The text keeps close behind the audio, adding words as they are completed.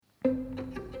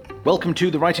Welcome to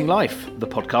The Writing Life, the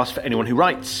podcast for anyone who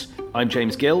writes. I'm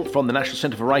James Gill from the National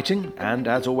Centre for Writing, and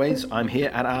as always, I'm here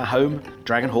at our home,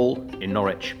 Dragon Hall in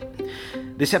Norwich.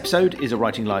 This episode is a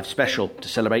Writing Live special to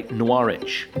celebrate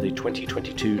Noirwich, the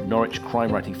 2022 Norwich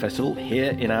Crime Writing Festival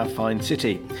here in our fine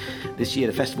city. This year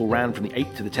the festival ran from the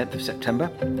 8th to the 10th of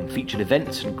September and featured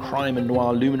events and crime and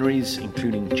noir luminaries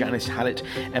including Janice Hallett,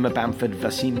 Emma Bamford,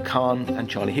 Vasim Khan and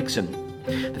Charlie Higson.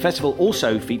 The festival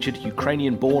also featured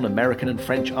Ukrainian-born American and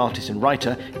French artist and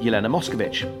writer Yelena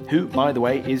Moskovich, who, by the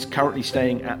way, is currently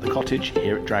staying at the cottage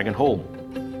here at Dragon Hall.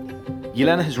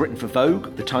 Yelena has written for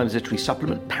Vogue, the Times Literary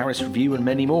Supplement, Paris Review and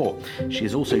many more. She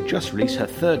has also just released her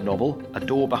third novel, A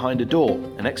Door Behind a Door,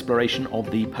 an exploration of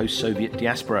the post-Soviet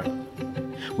diaspora.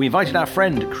 We invited our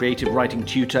friend, creative writing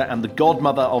tutor and the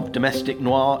godmother of domestic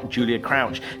noir, Julia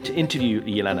Crouch, to interview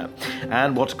Yelena.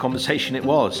 And what a conversation it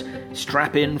was.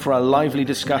 Strap in for a lively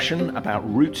discussion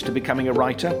about routes to becoming a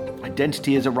writer,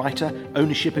 identity as a writer,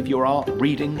 ownership of your art,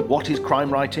 reading, what is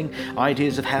crime writing,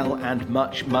 ideas of hell, and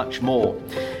much, much more.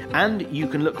 And you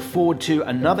can look forward to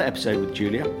another episode with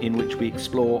Julia in which we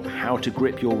explore how to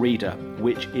grip your reader,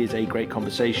 which is a great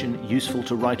conversation, useful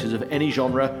to writers of any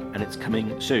genre, and it's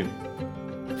coming soon.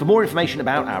 For more information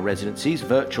about our residencies,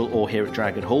 virtual or here at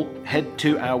Dragon Hall, head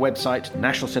to our website,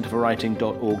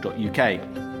 nationalcentreforwriting.org.uk.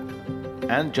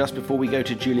 And just before we go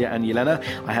to Julia and Yelena,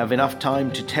 I have enough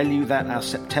time to tell you that our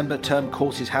September term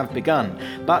courses have begun.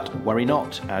 But worry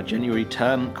not, our January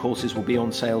term courses will be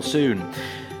on sale soon.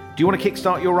 Do you want to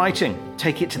kickstart your writing?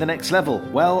 Take it to the next level?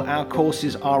 Well, our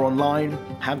courses are online,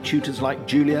 have tutors like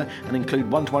Julia, and include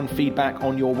one-to-one feedback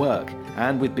on your work.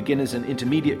 And with beginners and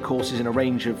intermediate courses in a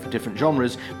range of different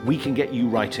genres, we can get you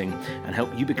writing and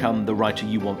help you become the writer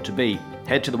you want to be.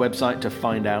 Head to the website to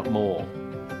find out more.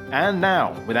 And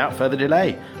now, without further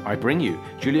delay, I bring you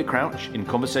Julia Crouch in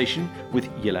conversation with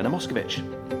Yelena Moskovich.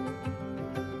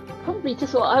 Probably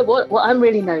just what I'm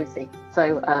really nosy.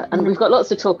 So, and we've got lots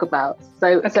to talk about.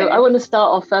 So I want to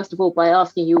start off first of all by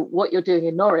asking you what you're doing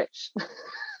in Norwich.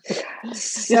 You're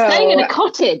staying in a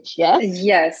cottage, yeah?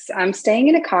 Yes, I'm staying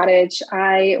in a cottage.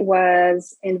 I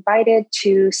was invited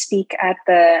to speak at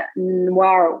the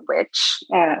Noirwich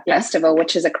Festival,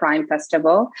 which is a crime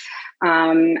festival.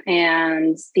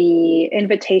 And the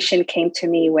invitation came to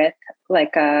me with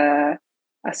like a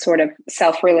sort of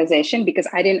self-realization because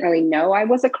I didn't really know I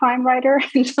was a crime writer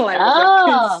until I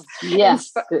was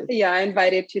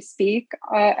invited to speak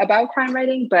about crime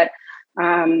writing. But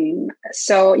I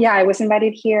was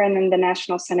invited here, and then the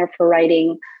National Center for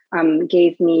Writing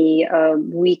gave me a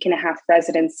week and a half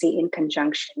residency in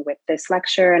conjunction with this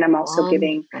lecture. And I'm also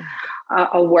giving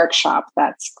a workshop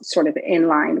that's sort of in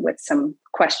line with some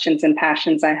questions and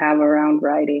passions I have around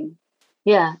writing.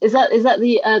 Yeah. Is that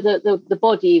the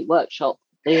body workshop?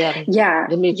 The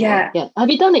movement? Have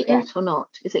you done it yet or not?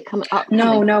 Is it coming up?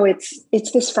 No,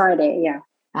 it's this Friday. Yeah.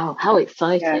 Oh, how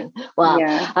exciting! Yeah. Wow.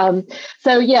 Yeah.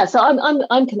 So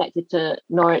I'm connected to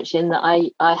Norwich in that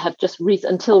I have just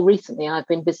until recently I've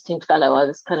been visiting fellow. I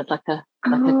was kind of like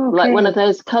one of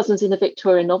those cousins in the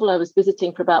Victorian novel. I was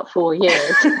visiting for about 4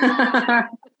 years.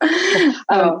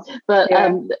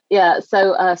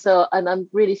 So I'm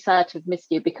really sad to have missed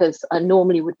you because I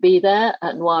normally would be there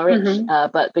at Noirwich,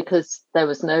 but because there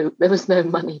was no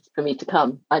money for me to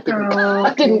come, I didn't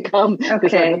come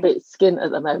because I'm a bit skint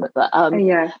at the moment. But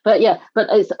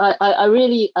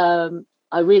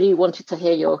I really wanted to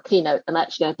hear your keynote, and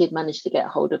actually I did manage to get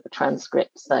hold of the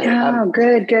transcript. So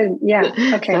good. Yeah.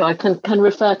 Okay. So I can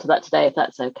refer to that today if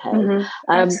that's okay.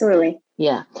 Absolutely.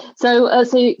 Yeah. So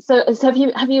have you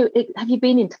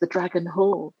been into the Dragon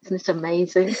Hall? Isn't it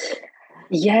amazing?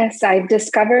 Yes, I've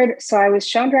discovered. So I was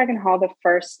shown Dragon Hall the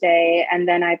first day, and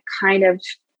then I've kind of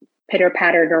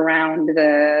pitter-pattered around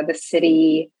the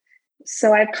city.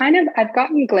 So I've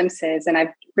gotten glimpses, and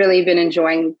I've really been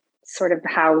enjoying sort of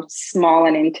how small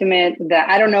and intimate that.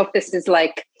 I don't know if this is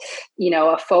like,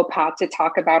 a faux pas to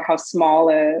talk about how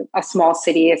small a small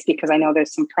city is, because I know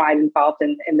there's some pride involved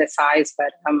in the size,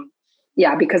 but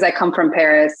because I come from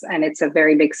Paris and it's a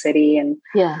very big city, and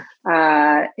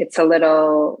it's a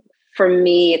little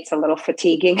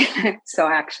fatiguing. So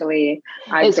actually,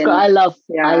 I love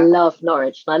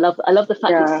Norwich. I love the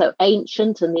fact it's so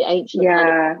ancient, and the ancient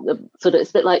kind of sort of,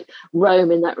 it's a bit like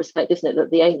Rome in that respect, isn't it?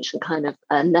 That the ancient kind of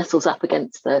nestles up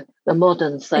against the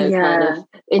modern kind of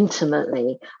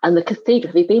intimately. And the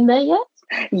cathedral, have you been there yet?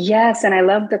 Yes, and I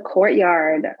love the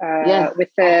courtyard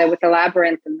with the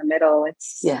labyrinth in the middle.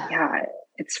 It's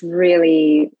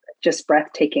really just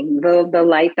breathtaking. The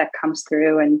light that comes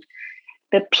through and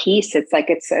the peace.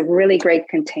 It's a really great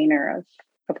container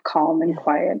of calm and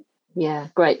quiet. Yeah,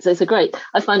 great. So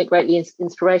I find it greatly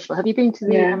inspirational. Have you been to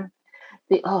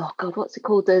oh God, what's it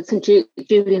called? The St.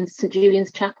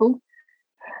 Julian's Chapel.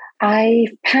 I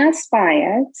passed by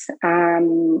it.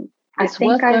 It's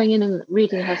worth going in and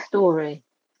reading her story.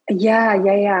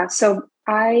 Yeah. So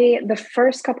the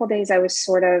first couple of days I was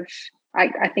sort of,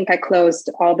 I think I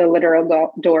closed all the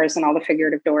literal doors and all the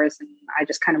figurative doors, and I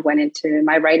just kind of went into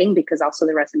my writing, because also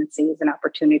the residency is an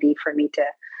opportunity for me to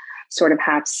sort of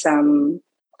have some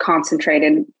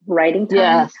concentrated writing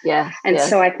time. Yes.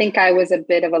 So I think I was a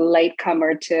bit of a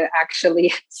latecomer to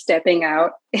actually stepping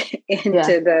out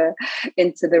into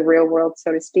the real world,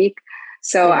 so to speak.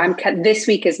 So this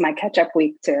week is my catch-up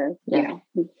week to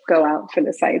go out for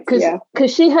the sites.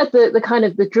 Because she had the kind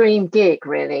of the dream gig,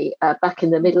 really, back in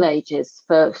the Middle Ages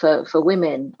for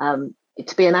women,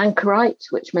 to be an anchorite,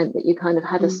 which meant that you kind of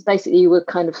had basically you were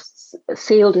kind of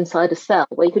sealed inside a cell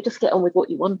where you could just get on with what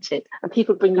you wanted, and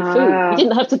people would bring you food. You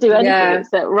didn't have to do anything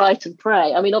except write and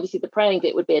pray. I mean, obviously the praying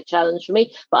bit would be a challenge for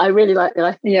me, but I really kind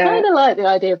of like the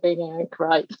idea of being an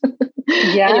anchorite.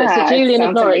 Anyway, so Julian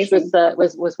of Norwich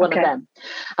was one of them.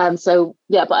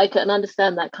 But I can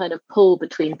understand that kind of pull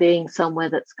between being somewhere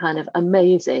that's kind of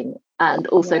amazing and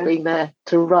also being there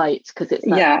to write, because it's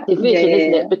that division,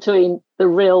 isn't it, between the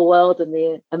real world and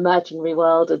the imaginary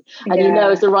world, and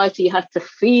as a writer you have to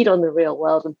feed on the real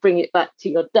world and bring it back to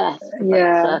your desk,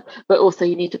 but also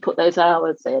you need to put those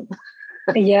hours in.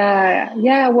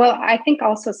 Well, I think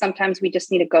also sometimes we just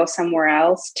need to go somewhere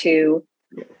else to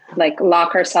like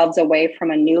lock ourselves away from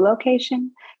a new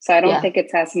location. So I don't think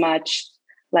it's as much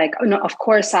like, no, of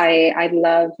course I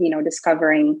love,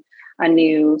 discovering a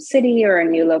new city or a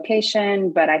new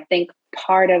location. But I think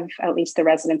part of at least the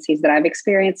residencies that I've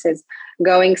experienced is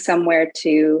going somewhere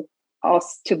to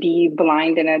be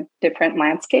blind in a different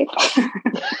landscape.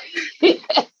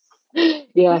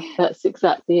 Yeah, that's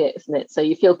exactly it, isn't it? So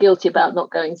you feel guilty about not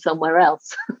going somewhere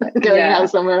else, out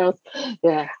somewhere else.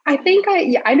 Yeah, I think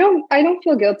I don't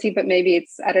feel guilty, but maybe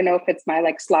it's, I don't know if it's my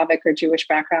like Slavic or Jewish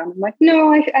background. I'm like,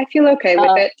 no, I feel okay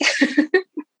with it.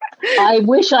 I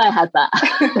wish I had that.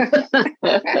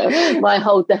 My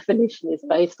whole definition is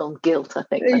based on guilt, I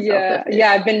think.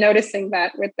 I've been noticing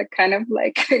that with the kind of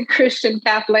like Christian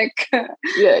Catholic.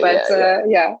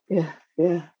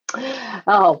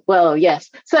 Oh, well, yes.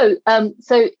 So am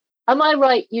I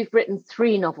right? You've written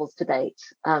 3 novels to date.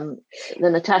 The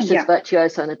Natasha's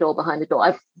Virtuoso and A Door Behind the Door.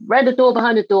 I've read A Door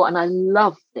Behind the Door and I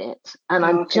loved it. And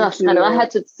I'm just kind of, I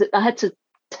had to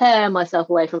tear myself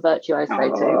away from Virtuoso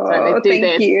to do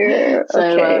this. You.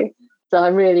 So I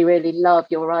really, really love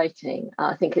your writing.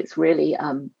 I think it's really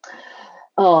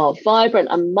vibrant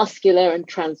and muscular and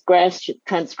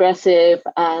transgressive,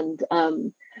 and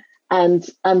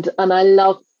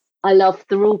I love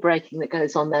the rule breaking that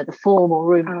goes on there, the formal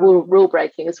rule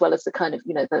breaking, as well as the kind of,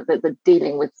 the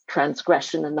dealing with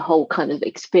transgression and the whole kind of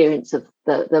experience of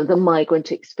the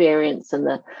migrant experience and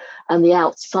the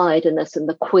outsiderness and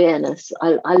the queerness.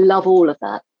 I love all of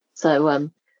that. So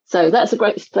that's a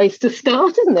great place to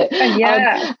start, isn't it?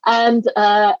 And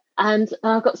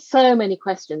I've got so many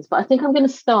questions, but I think I'm going to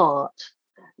start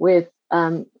with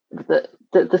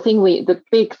the thing we're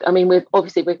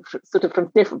sort of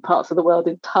from different parts of the world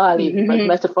entirely, both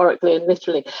metaphorically and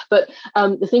literally, but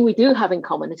the thing we do have in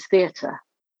common is theatre.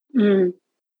 And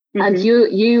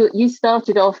you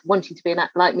started off wanting to be an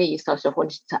actor, like me. You started off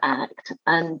wanting to act,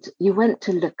 and you went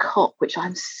to Le Coq, which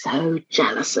I'm so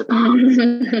jealous about.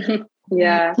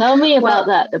 Tell me about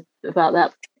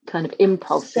that kind of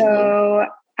impulse. So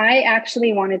I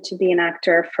actually wanted to be an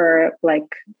actor for like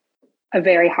a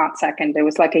very hot second. It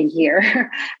was like a year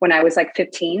when I was like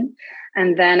 15.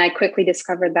 And then I quickly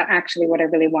discovered that actually what I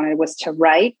really wanted was to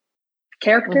write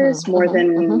characters more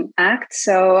than act.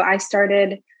 So I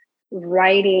started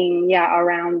writing,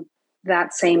 around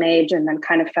that same age, and then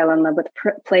kind of fell in love with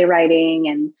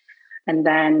playwriting and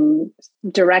then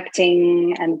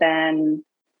directing. And then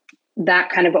that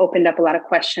kind of opened up a lot of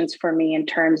questions for me in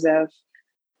terms of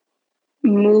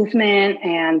movement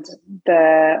and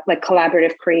the like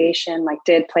collaborative creation. Like,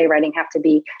 did playwriting have to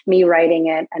be me writing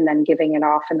it and then giving it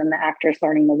off, and then the actors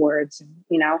learning the words?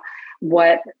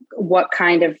 What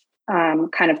kind of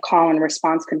call and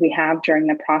response could we have during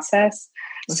the process?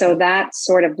 So that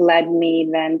sort of led me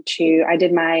then to, I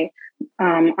did my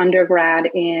undergrad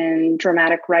in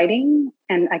dramatic writing,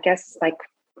 and I guess like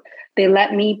they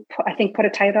let me put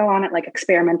a title on it, like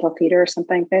experimental theater or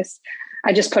something like this.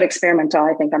 I just put experimental,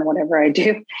 I think, on whatever I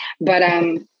do. But,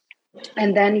 and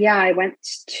then, I went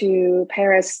to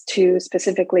Paris to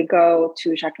specifically go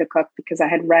to Jacques Lecoq, because I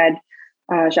had read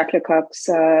Jacques Lecoq's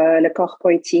Le Corps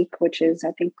Poétique, which is,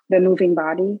 I think, The Moving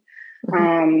Body,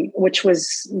 which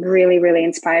was really, really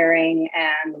inspiring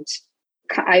and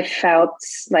I felt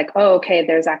like, oh, okay,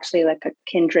 there's actually like a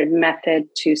kindred method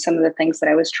to some of the things that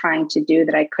I was trying to do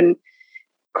that I couldn't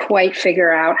quite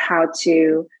figure out how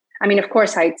to. I mean, of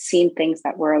course, I'd seen things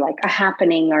that were like a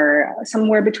happening or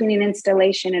somewhere between an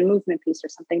installation and movement piece or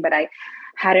something, but I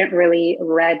hadn't really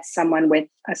read someone with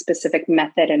a specific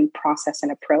method and process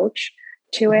and approach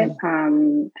to it.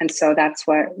 And so that's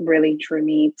what really drew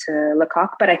me to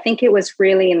Lecoq. But I think it was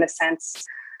really in the sense,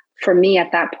 for me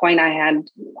at that point,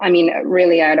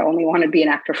 really, I'd only wanted to be an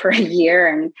actor for a year.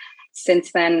 And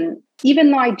since then, even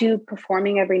though I do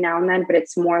performing every now and then, but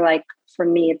it's more like, for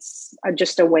me, it's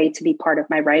just a way to be part of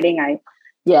my writing. I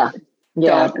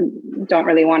don't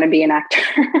really want to be an actor.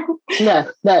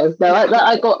 No.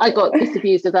 I got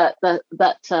disabused of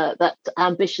that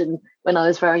ambition when I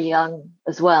was very young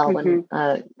as well. When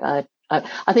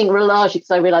I think largely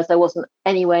because I realised I wasn't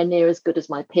anywhere near as good as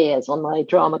my peers on my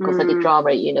drama course. I did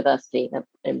drama at university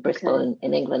in Bristol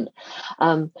in England.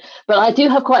 But I do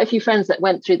have quite a few friends that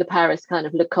went through the Paris kind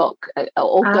of Lecoq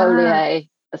or Gaulier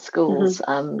schools.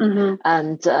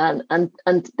 And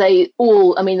they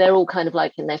all, I mean, they're all kind of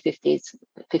like in their 50s,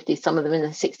 some of them in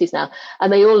their 60s now.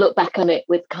 And they all look back on it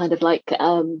with kind of like,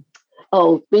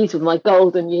 oh, these were my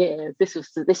golden years. This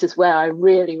is where I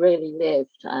really, really lived.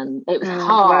 And it was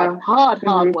hard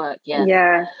work.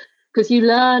 Yeah. Because you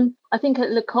learn, I think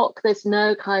at Lecoq, there's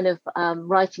no kind of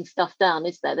writing stuff down,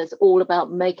 is there? There's all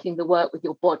about making the work with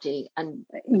your body. And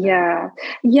Yeah.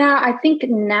 I think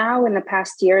now in the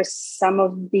past years, some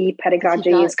of the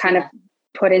pedagogy is kind of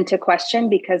put into question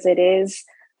because it is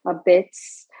a bit,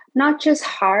 not just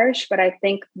harsh, but I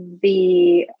think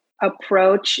the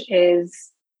approach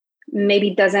is maybe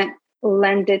doesn't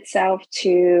lend itself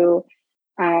to,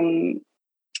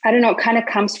 I don't know, it kind of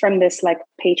comes from this like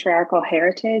patriarchal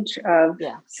heritage of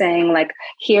saying like,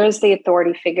 here's the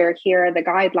authority figure, here are the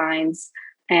guidelines,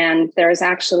 and there's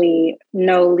actually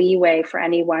no leeway for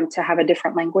anyone to have a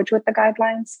different language with the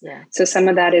guidelines. Yeah. So some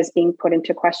of that is being put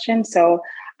into question. So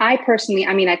I personally,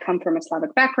 I mean, I come from a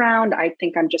Slavic background. I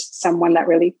think I'm just someone that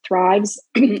really thrives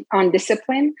on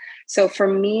discipline. So for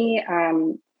me,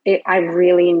 I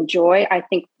really enjoy. I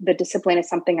think the discipline is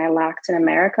something I lacked in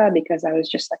America because I was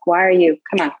just like, why are you?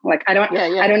 Come on. Like, I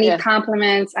don't need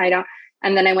compliments. I don't.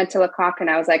 And then I went to Lecoq and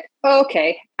I was like, oh,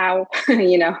 okay,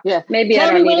 maybe Tell I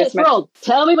don't me when need it's wrong.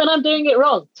 Tell me when I'm doing it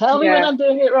wrong. Tell me when I'm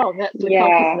doing it wrong. That's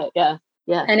Lecoq, isn't it?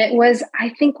 Yeah. And it was, I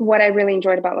think what I really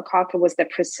enjoyed about Lecoq was the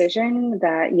precision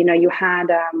that, you had,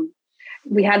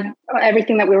 we had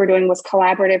everything that we were doing was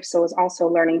collaborative. So it was also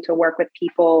learning to work with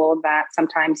people that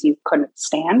sometimes you couldn't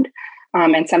stand.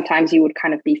 And sometimes you would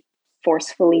kind of be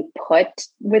forcefully put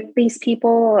with these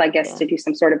people, I guess, to do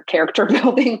some sort of character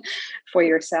building for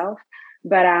yourself.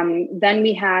 But then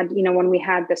we had, when we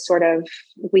had this sort of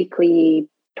weekly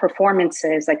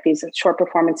performances, like these short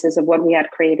performances of what we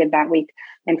had created that week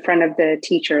in front of the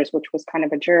teachers, which was kind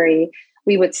of a jury,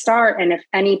 we would start. And if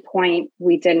any point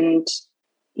we didn't,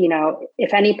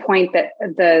 if any point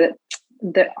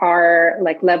that our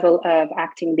like level of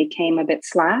acting became a bit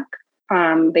slack,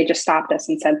 they just stopped us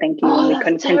and said thank you, and we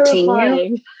couldn't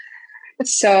continue.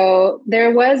 So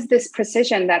there was this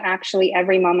precision that actually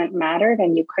every moment mattered,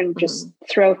 and you couldn't just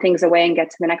throw things away and get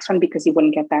to the next one because you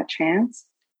wouldn't get that chance.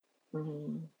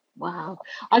 Wow.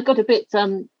 I got a bit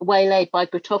waylaid by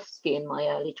Grotowski in my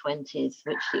early 20s,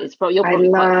 which is probably, you're probably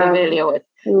quite familiar with.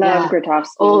 Love Grotowski.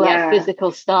 All that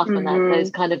physical stuff and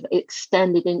those kind of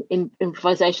extended in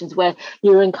improvisations where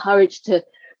you're encouraged to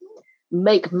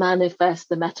make manifest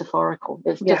the metaphorical.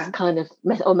 It's just kind of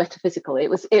or metaphysical. It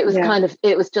was kind of,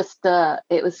 it was just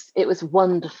it was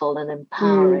wonderful and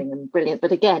empowering and brilliant.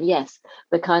 But again, yes,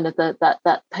 the kind of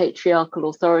that patriarchal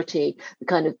authority, the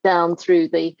kind of down through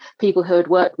the people who had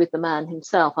worked with the man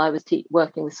himself. I was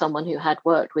working with someone who had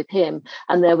worked with him,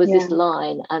 and there was this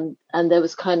line, and there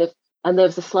was kind of, and there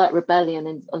was a slight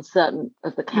rebellion on certain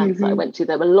of the camps that I went to.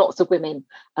 There were lots of women,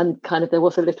 and kind of there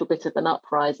was a little bit of an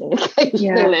uprising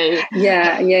occasionally.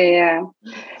 Yeah.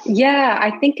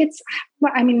 I think it's,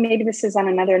 I mean, maybe this is on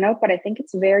another note, but I think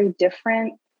it's very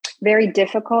different, very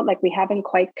difficult. Like we haven't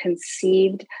quite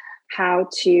conceived how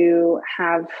to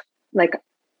have like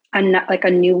a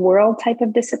new world type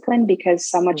of discipline, because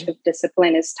so much of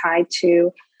discipline is tied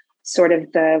to sort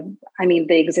of the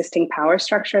existing power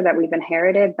structure that we've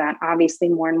inherited, that obviously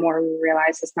more and more we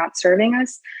realize is not serving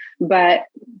us. But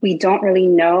we don't really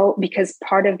know, because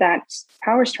part of that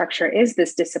power structure is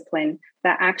this discipline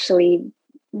that actually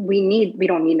we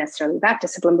don't need necessarily that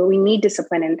discipline, but we need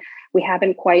discipline. And we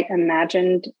haven't quite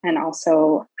imagined and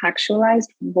also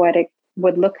actualized what it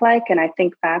would look like. And I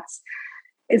think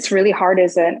it's really hard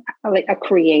as a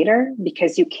creator,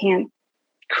 because you can't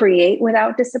create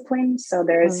without discipline. So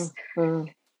there's,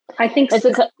 I think,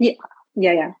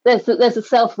 yeah. There's a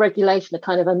self-regulation, a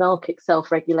kind of anarchic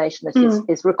self-regulation that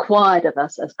is required of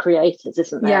us as creators,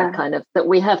 isn't there? Yeah. Kind of that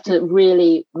we have to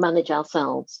really manage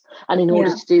ourselves, and in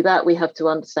order to do that, we have to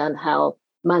understand how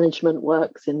management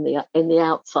works in the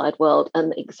outside world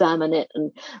and examine it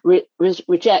and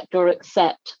reject or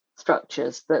accept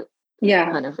structures that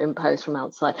kind of imposed from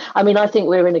outside. I mean, I think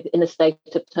we're in a state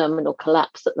of terminal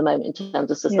collapse at the moment in terms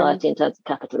of society, in terms of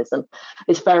capitalism.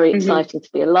 It's very exciting to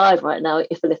be alive right now,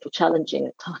 if a little challenging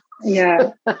at times.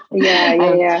 But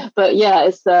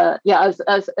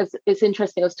it's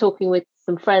interesting. I was talking with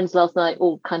some friends last night,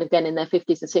 all kind of again in their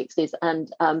 50s and 60s,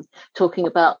 and talking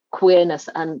about queerness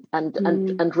and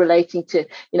relating to,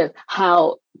 you know,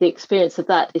 how the experience of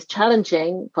that is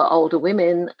challenging for older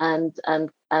women and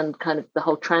kind of the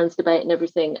whole trans debate and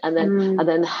everything, and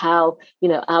then how, you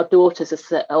know, our daughters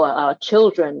or our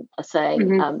children are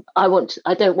saying, I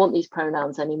don't want these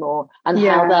pronouns anymore, and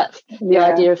how that the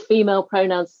idea of female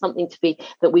pronouns is something to be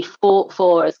that we fought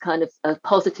for as kind of a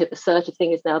positive, assertive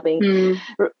thing is now being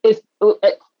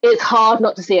it's hard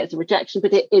not to see it as a rejection,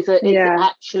 but it's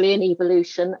actually an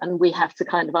evolution, and we have to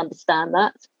kind of understand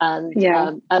that and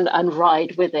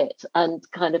ride with it and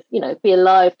kind of, you know, be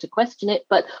alive to question it,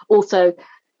 but also,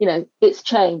 you know, it's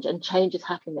change, and change is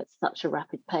happening at such a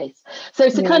rapid pace. So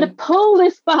to kind of pull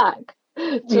this back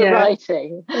to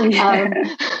writing,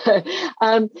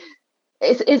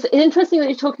 it's interesting that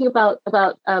you're talking about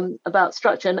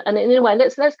structure, and in a way,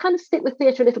 let's kind of stick with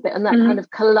theatre a little bit and that kind of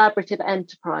collaborative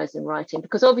enterprise in writing,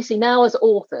 because obviously now as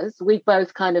authors we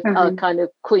both kind of are kind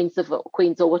of queens or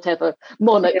whatever,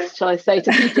 monarchs, shall I say, to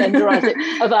degenderize it,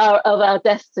 of our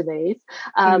destinies,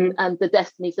 and the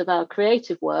destinies of our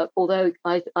creative work. Although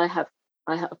I have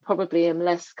probably am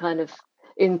less kind of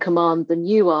in command than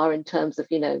you are in terms of,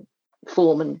 you know,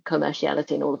 form and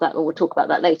commerciality and all of that, or we'll talk about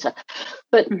that later.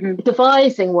 But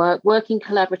devising working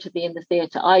collaboratively in the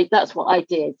theatre, that's what I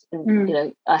did. And you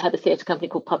know, I had a theatre company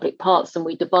called Public Parts, and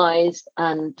we devised,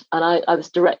 and I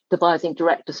was devising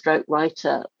director stroke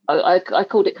writer. I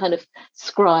called it kind of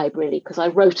scribe, really, because I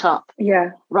wrote up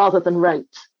rather than wrote.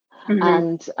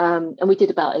 And we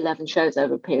did about 11 shows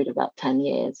over a period of about 10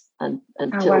 years,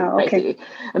 until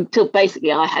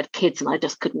basically I had kids and I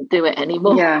just couldn't do it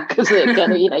anymore, because you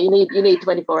know, you need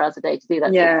 24 hours a day to do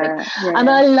that sort of thing. And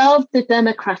I love the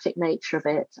democratic nature of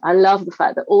it. I love the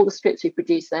fact that all the scripts we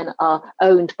produce then are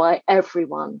owned by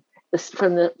everyone,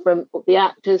 from the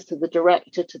actors to the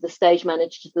director to the stage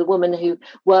manager to the woman who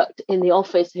worked in the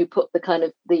office, who put the kind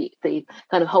of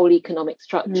whole economic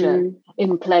structure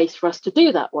in place for us to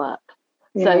do that work.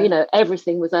 So, you know,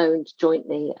 everything was owned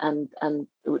jointly, and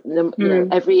you know,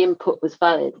 every input was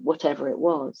valid, whatever it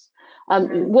was.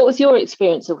 What was your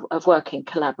experience of working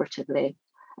collaboratively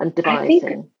and devising? I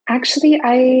think actually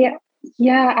I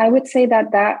would say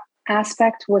that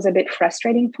aspect was a bit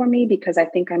frustrating for me, because I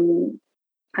think I'm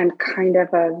kind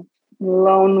of a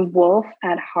lone wolf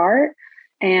at heart.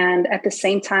 And at the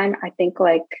same time, I think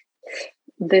like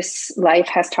this life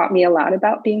has taught me a lot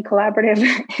about being collaborative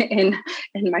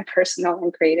in my personal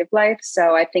and creative life.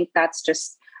 So I think that's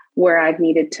just where I've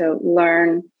needed to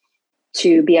learn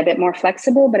to be a bit more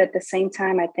flexible. But at the same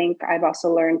time, I think I've also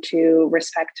learned to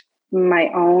respect my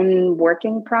own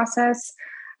working process,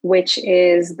 which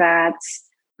is that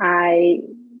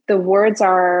the words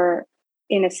are,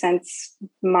 in a sense,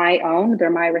 my own.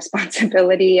 They're my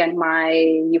responsibility and my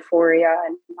euphoria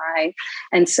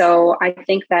and so I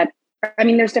think that, I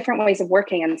mean, there's different ways of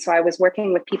working. And so I was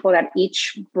working with people that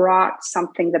each brought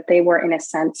something that they were, in a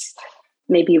sense,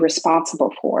 maybe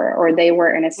responsible for, or they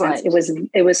were, in a sense,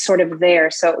 it was sort of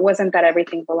there. So it wasn't that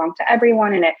everything belonged to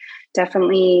everyone. And it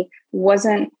definitely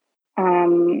wasn't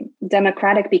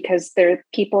democratic, because there are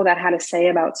people that had a say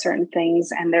about certain things,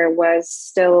 and there was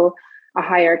still a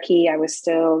hierarchy. I was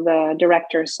still the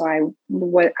director, so I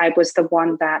was the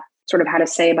one that sort of had a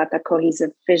say about the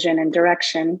cohesive vision and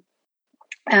direction.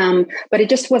 But it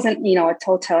just wasn't, you know, a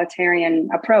totalitarian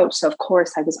approach. So of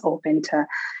course I was open to,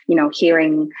 you know,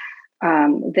 hearing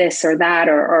this or that,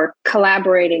 or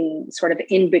collaborating sort of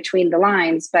in between the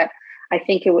lines. But I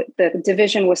think the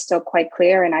division was still quite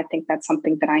clear, and I think that's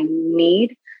something that I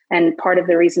need. And part of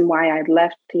the reason why I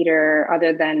left theater,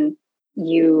 other than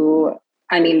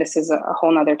I mean, this is a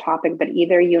whole nother topic, but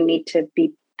either you need to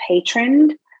be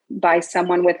patroned by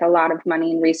someone with a lot of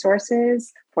money and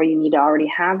resources, or you need to already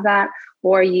have that,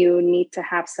 or you need to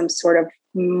have some sort of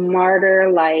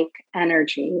martyr-like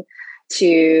energy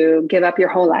to give up your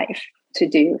whole life to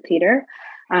do theater,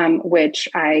 which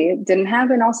I didn't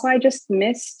have. And also I just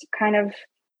missed kind of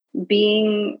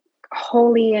being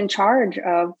wholly in charge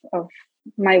of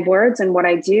my words and what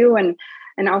I do, and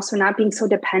also not being so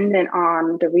dependent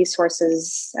on the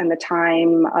resources and the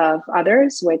time of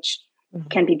others, which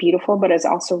can be beautiful, but is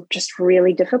also just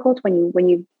really difficult when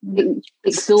you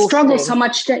struggle so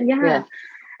much.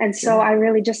 And so I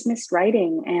really just missed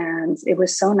writing, and it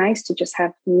was so nice to just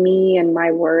have me and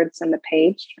my words on the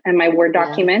page and my Word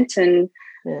document. And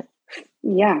I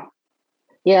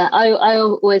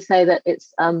always say that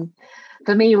it's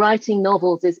for me, writing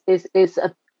novels is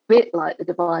a bit like the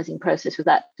devising process with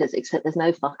actors, except there's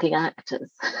no fucking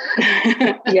actors.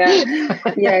 So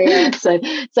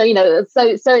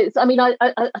it's, I mean, I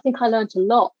think I learned a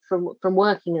lot from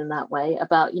working in that way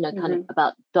about, you know, kind of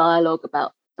about dialogue,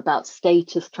 about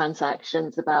status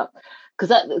transactions,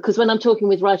 because when I'm talking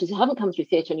with writers who haven't come through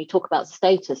theatre and you talk about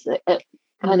status, it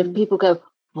kind of people go,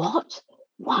 what?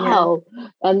 Wow.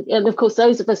 And of course,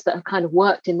 those of us that have kind of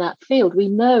worked in that field, we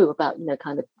know about, you know,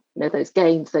 kind of, you know, those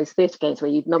games, those theatre games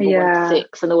where you number 1 to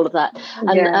 6 and all of that.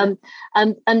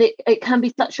 And it can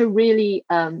be such a really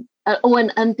and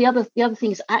the other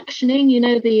thing is actioning, you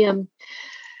know,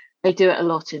 they do it a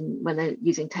lot when they're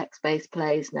using text-based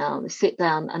plays now. They sit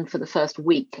down and for the first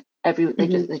week,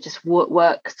 they just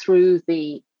work through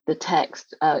the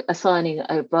text, assigning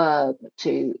a verb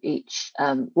to each.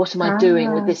 What am I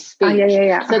doing with this speech?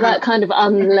 So that kind of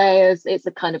unlayers. It's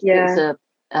a kind of it's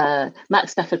a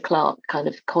Max Stafford Clark kind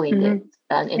of coined it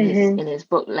in his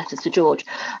book Letters to George,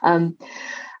 and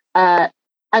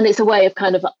it's a way of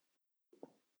kind of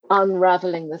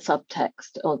unraveling the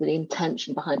subtext or the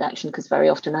intention behind action, because very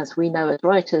often, as we know as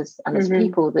writers and as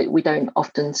people, that we don't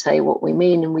often say what we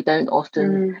mean, and we don't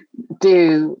often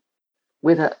do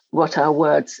with what our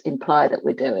words imply that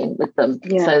we're doing with them.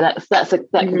 So that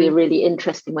can be a really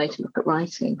interesting way to look at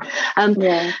writing.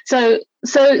 So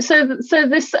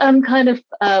this kind of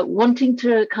wanting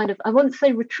to kind of, I won't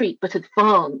say retreat, but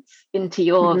advance into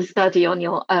your study on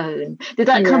your own, did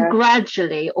that come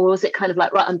gradually, or was it kind of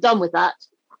like, right, I'm done with that,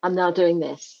 I'm now doing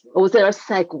this? Or was there a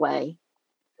segue?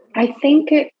 I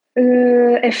think it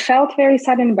felt very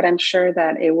sudden, but I'm sure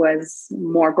that it was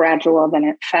more gradual than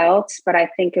it felt. But I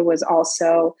think it was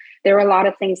also, there were a lot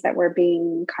of things that were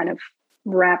being kind of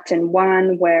wrapped in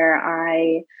one, where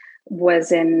I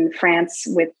was in France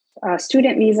with a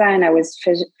student visa, and I was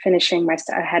finishing I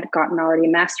had gotten already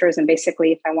a master's. And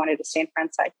basically, if I wanted to stay in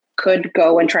France, I could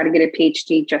go and try to get a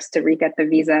PhD just to re-get the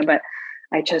visa. But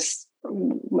I just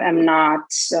I'm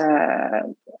not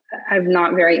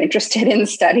very interested in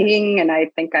studying, and I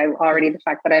think the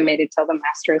fact that I made it till the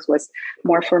master's was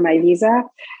more for my visa,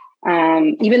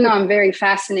 even though I'm very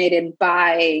fascinated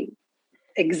by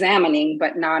examining,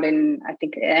 but not in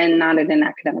an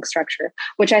academic structure,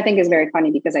 which I think is very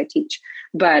funny because I teach.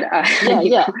 But and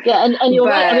you're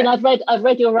right. I mean, I've read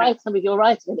some of your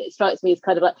writing, and it strikes me as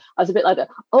kind of like, I was a bit like,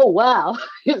 oh wow,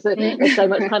 there's so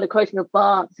much kind of quoting of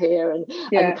Barthes here and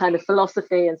kind of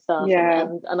philosophy and stuff,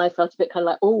 and I felt a bit kind of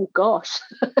like, oh gosh,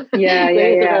 he's a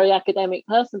very academic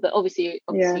person, but obviously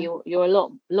you're a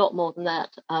lot more than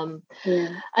that. And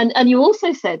you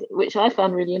also said, which I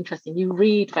found really interesting, you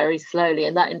read very slowly,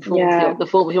 and that informs the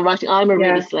form of your writing. I'm a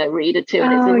really slow reader too,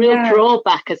 and it's a real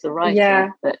drawback as a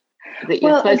writer that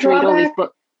you're supposed to read all these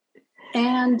books.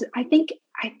 And I think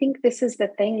this is the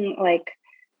thing, like,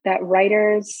 that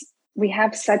writers, we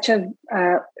have such a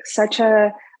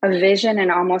vision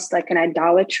and almost like an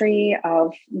idolatry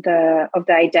of the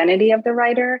identity of the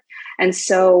writer. And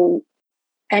so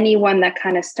anyone that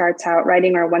kind of starts out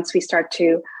writing, or once we start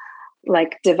to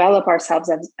like develop ourselves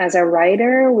as a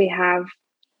writer, we have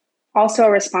also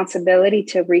a responsibility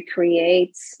to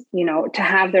recreate, to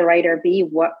have the writer be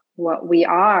what we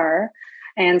are.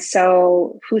 And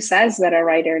so who says that a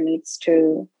writer needs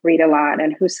to read a lot?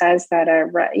 And who says that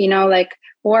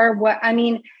what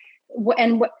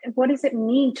does it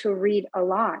mean to read a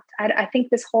lot? I think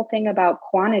this whole thing about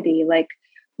quantity, like,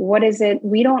 what is it?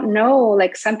 We don't know.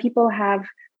 Like, some people have,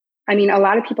 a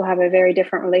lot of people have a very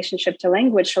different relationship to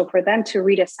language. So for them to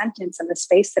read a sentence and the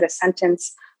space that a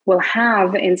sentence will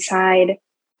have inside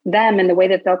them and the way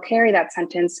that they'll carry that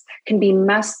sentence can be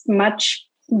much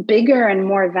bigger and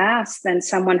more vast than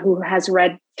someone who has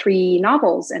read 3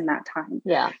 novels in that time.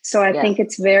 So I think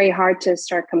it's very hard to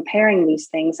start comparing these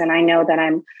things. And I know that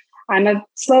I'm a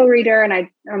slow reader, and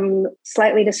I'm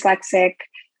slightly dyslexic.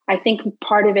 I think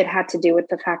part of it had to do with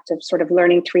the fact of sort of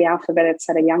learning 3 alphabets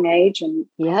at a young age, and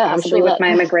possibly with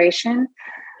my immigration.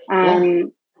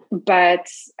 But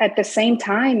at the same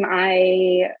time,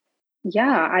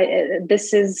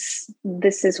 this is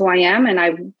who I am, and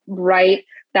I write.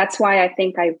 That's why I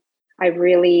think I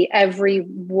really, every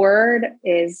word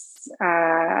is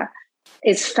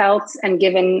felt and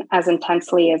given as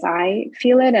intensely as I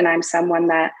feel it. And I'm someone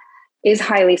that is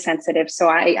highly sensitive. So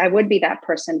I would be that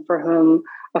person for whom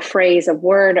a phrase, a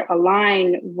word, a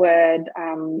line would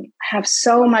have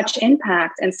so much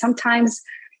impact. And sometimes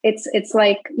it's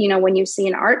like, when you see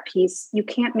an art piece, you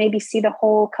can't maybe see the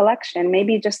whole collection.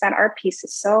 Maybe just that art piece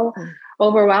is so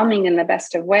overwhelming in the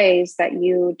best of ways that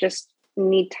you just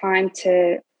need time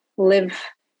to live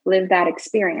that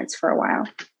experience for a while.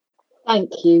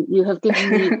 Thank you. You have given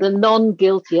me the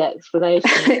non-guilty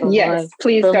explanation. Yes,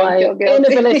 please don't feel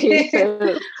guilty. Inability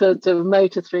to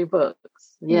motor through books.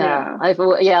 Yeah. I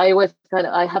always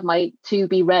I have my to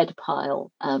be read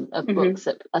pile of books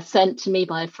that are sent to me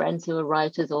by friends who are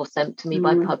writers or sent to me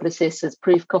by publicists as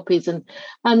proof copies, and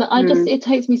I just it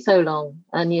takes me so long,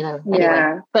 and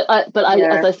anyway. But I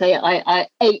as I say, I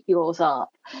ate yours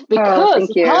up because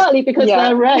partly because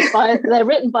they're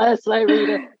written by a slow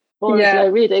reader. Or a slow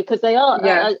reader, because they are.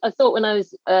 I thought when I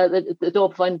was the door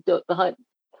behind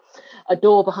a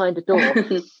door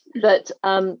that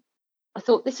I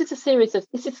thought this is a series of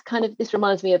this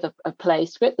reminds me of a play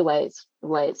script the way it's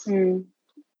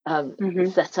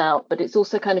set out, but it's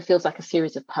also kind of feels like a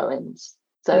series of poems.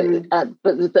 So,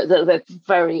 but they're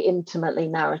very intimately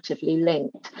narratively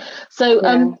linked. So,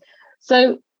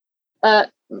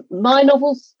 my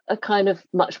novels are kind of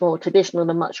much more traditional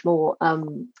and much more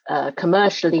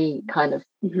commercially kind of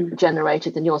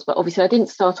generated than yours. But obviously I didn't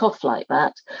start off like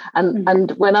that.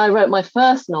 And when I wrote my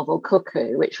first novel,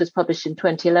 Cuckoo, which was published in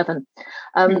 2011,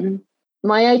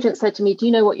 my agent said to me, do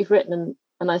you know what you've written?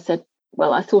 And I said,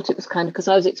 well, I thought it was kind of, because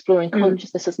I was exploring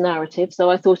consciousness as narrative.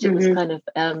 So I thought it was kind of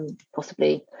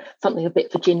possibly something a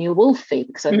bit Virginia Woolfy,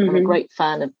 because I'm a great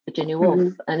fan of Virginia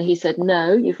Woolf. And he said,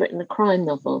 no, you've written a crime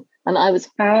novel. And I was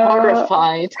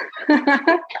horrified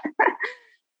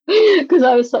because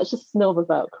I was such a snob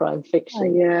about crime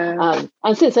fiction.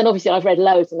 And since then, obviously, I've read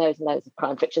loads and loads and loads of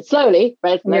crime fiction. Slowly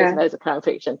read loads and loads of crime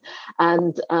fiction,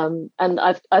 and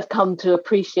I've come to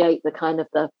appreciate the kind of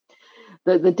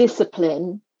the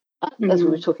discipline, as we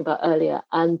were talking about earlier,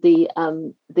 and the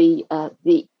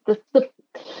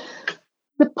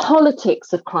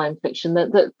politics of crime fiction,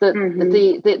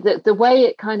 the way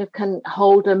it kind of can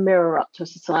hold a mirror up to a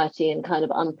society and kind of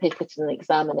unpick it and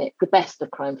examine it, the best of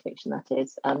crime fiction, that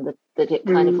is, and that it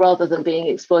kind of, rather than being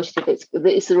exploitative,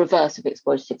 it's the reverse of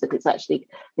exploitative, that it's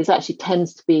actually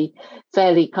tends to be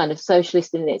fairly kind of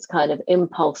socialist in its kind of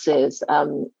impulses,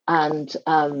 and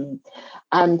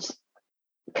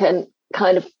can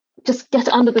kind of just get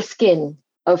under the skin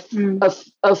of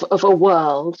a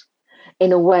world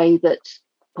in a way that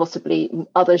possibly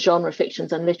other genre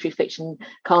fictions and literary fiction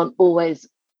can't always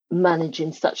manage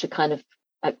in such a kind of,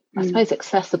 I suppose,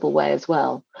 accessible way as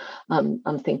well.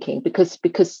 I'm thinking because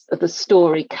of the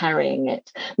story carrying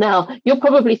it. Now, you're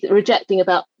probably rejecting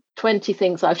about 20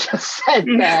 things I've just said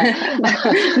there.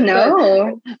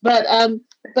 No, but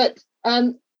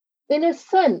in a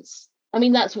sense, I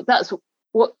mean, that's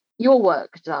what your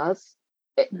work does.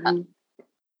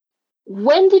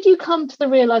 When did you come to the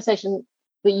realization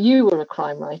that you were a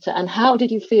crime writer, and how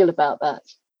did you feel about that?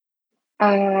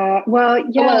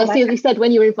 As you said,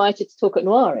 when you were invited to talk at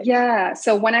Noir. Yeah,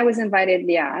 so when I was invited,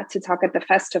 to talk at the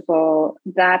festival,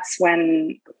 that's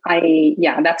when I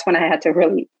had to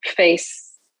really face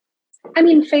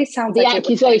sounds the like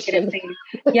accusation.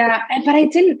 But I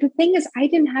didn't. The thing is, I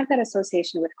didn't have that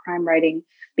association with crime writing,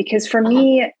 because for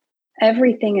me,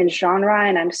 everything is genre,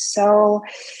 and I'm so,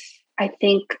 I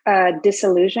think,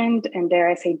 disillusioned and, dare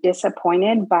I say,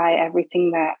 disappointed by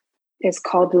everything that is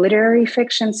called literary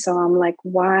fiction. So I'm like,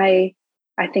 why?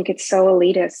 I think it's so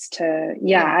elitist to,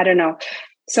 I don't know.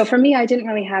 So for me, I didn't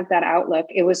really have that outlook.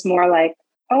 It was more like,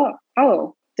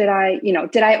 did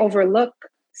I overlook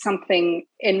something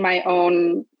in my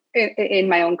own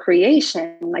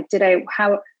creation? Like, did I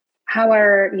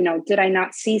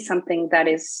not see something that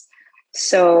is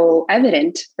so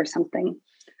evident or something?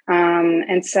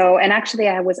 And actually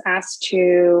I was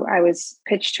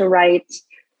pitched to write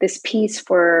this piece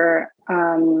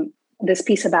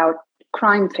about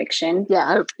crime fiction.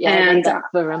 And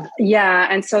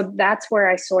so that's where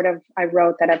I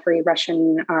wrote that every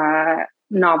Russian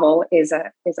novel is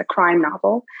a crime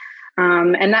novel.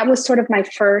 And that was sort of my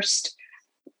first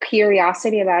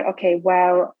curiosity about, okay,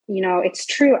 well, it's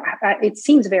true. It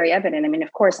seems very evident. I mean,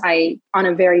 of course, on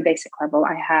a very basic level,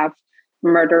 I have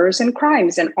murders and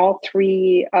crimes in all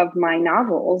three of my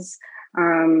novels.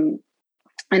 And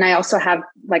I also have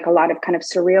like a lot of kind of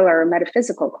surreal or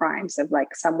metaphysical crimes of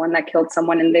like someone that killed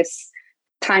someone in this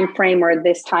time frame or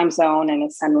this time zone and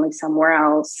is suddenly somewhere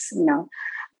else,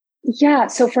 Yeah.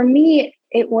 So for me,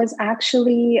 it was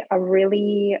actually a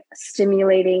really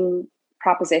stimulating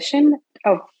proposition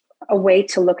of a way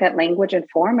to look at language and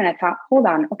form. And I thought, hold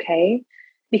on, okay,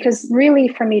 because really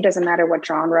for me, it doesn't matter what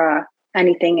genre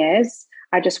anything is.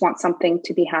 I just want something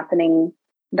to be happening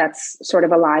that's sort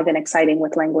of alive and exciting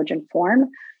with language and form.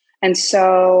 And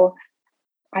so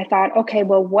I thought, okay,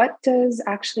 well, what is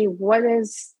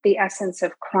the essence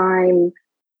of crime?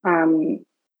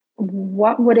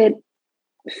 What would it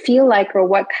feel like,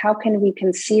 or how can we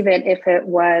conceive it if it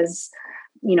was,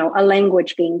 a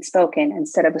language being spoken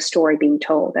instead of a story being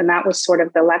told? And that was sort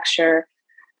of the lecture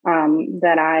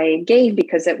that I gave,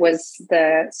 because it was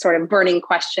the sort of burning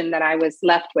question that I was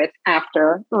left with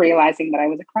after realizing that I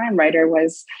was a crime writer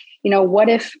was, what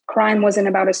if crime wasn't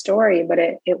about a story, but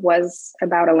it was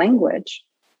about a language?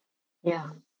 Yeah,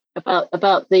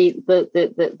 about the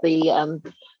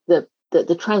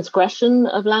transgression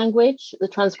of language, the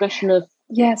transgression of.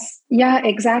 Yes. Yeah,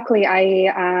 exactly.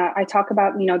 I talk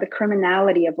about, the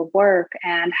criminality of a work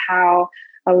and how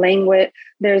a language,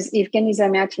 there's Evgeny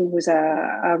Zamyatin, who's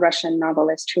a Russian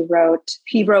novelist who wrote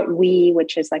We,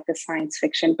 which is like the science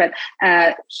fiction, but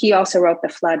he also wrote The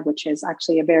Flood, which is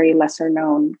actually a very lesser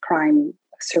known crime,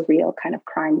 surreal kind of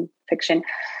crime fiction.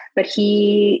 But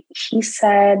he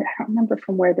said, I don't remember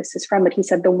from where this is from, but he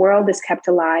said, the world is kept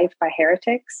alive by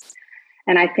heretics.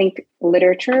 And I think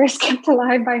literature is kept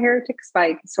alive by heretics,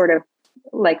 by sort of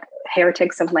like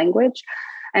heretics of language.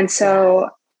 And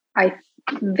so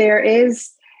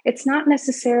it's not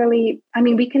necessarily,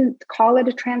 we can call it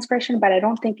a transgression, but I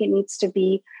don't think it needs to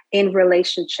be in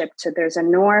relationship to there's a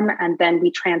norm and then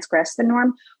we transgress the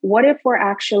norm. What if we're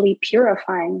actually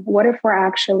purifying? What if we're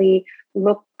actually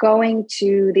going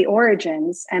to the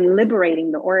origins and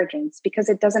liberating the origins? Because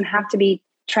it doesn't have to be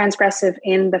transgressive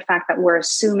in the fact that we're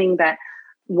assuming that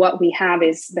what we have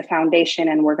is the foundation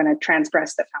and we're going to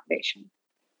transgress the foundation.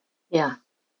 Yeah.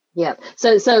 Yeah.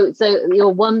 So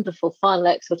your wonderful final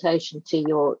exhortation to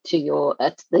the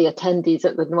attendees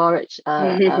at the Norwich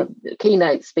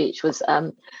keynote speech was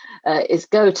is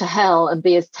go to hell and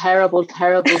be as terrible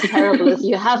as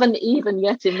you haven't even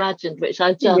yet imagined, which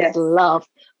I just love.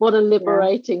 What a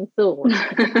liberating thought.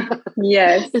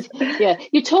 Yes. Yeah.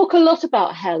 You talk a lot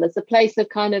about hell as a place of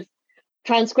kind of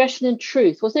transgression and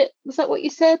truth. Was that what you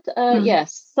said?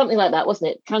 Yes, something like that, wasn't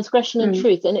it? Transgression and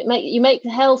truth. And you make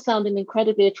hell sound an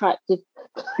incredibly attractive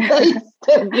place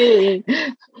to be.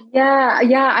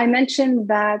 Yeah. I mentioned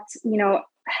that,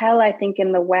 hell, I think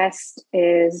in the West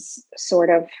is sort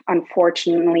of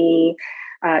unfortunately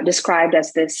described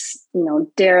as this,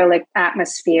 derelict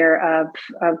atmosphere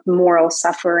of moral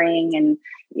suffering, and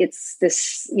it's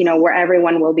this, where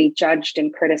everyone will be judged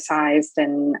and criticized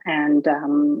and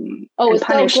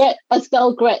punished.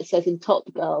 Estelle Gret says in Top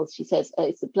Girls, she says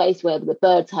it's a place where the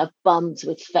birds have bums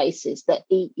with faces that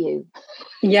eat you.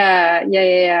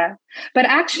 Yeah. But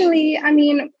actually,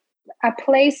 a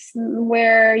place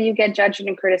where you get judged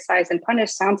and criticized and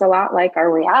punished sounds a lot like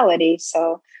our reality.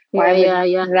 So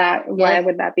why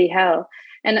would that be hell?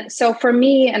 And so for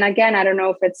me, and again, I don't know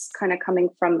if it's kind of coming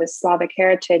from the Slavic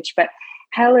heritage, but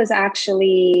hell is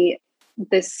actually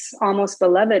this almost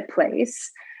beloved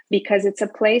place because it's a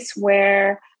place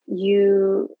where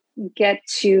you get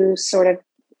to sort of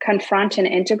confront and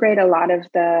integrate a lot of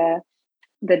the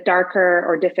darker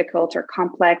or difficult or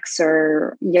complex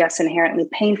or, yes, inherently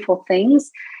painful things.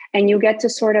 And you get to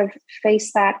sort of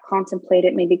face that, contemplate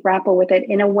it, maybe grapple with it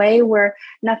in a way where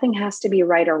nothing has to be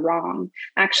right or wrong.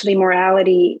 Actually,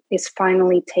 morality is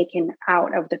finally taken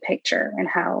out of the picture in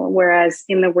hell. Whereas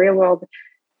in the real world,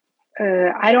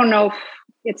 I don't know,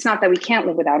 it's not that we can't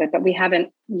live without it, but we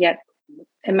haven't yet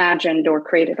imagined or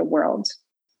created a world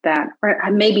that, or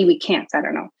maybe we can't, I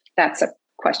don't know. That's a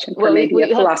question for maybe a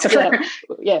philosopher.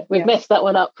 We've messed that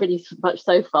one up pretty much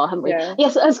so far, haven't we?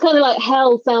 Yes, it's kind of like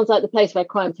hell sounds like the place where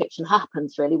crime fiction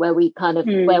happens, really, where we kind of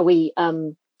where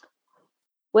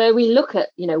we look at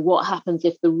what happens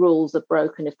if the rules are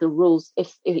broken, if the rules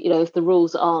if the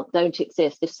rules don't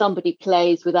exist, if somebody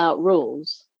plays without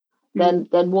rules, then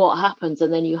what happens?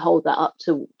 And then you hold that up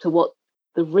to what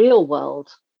the real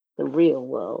world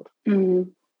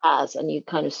has, and you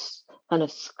kind of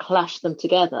clash them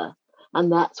together. And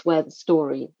that's where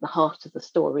the heart of the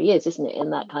story is, isn't it? In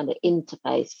that kind of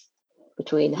interface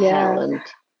between hell and.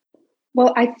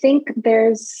 Well, I think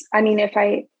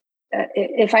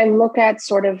if I look at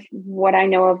sort of what I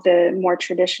know of the more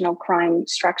traditional crime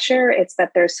structure, it's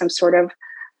that there's some sort of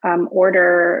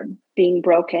order being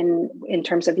broken in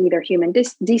terms of either human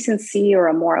decency or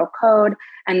a moral code,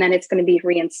 and then it's going to be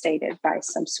reinstated by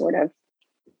some sort of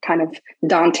kind of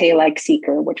Dante-like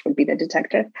seeker, which would be the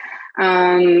detective.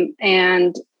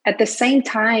 And at the same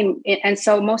time, and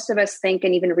so most of us think,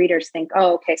 and even readers think,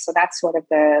 oh, okay, so that's sort of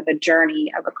the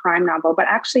journey of a crime novel. But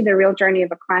actually the real journey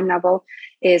of a crime novel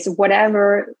is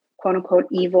whatever quote unquote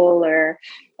evil or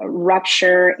a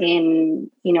rupture in,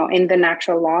 in the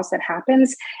natural laws that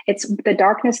happens. It's the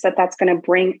darkness that's going to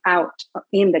bring out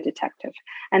in the detective.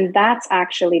 And that's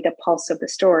actually the pulse of the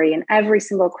story. And every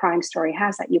single crime story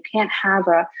has that. You can't have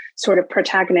a sort of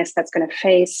protagonist that's going to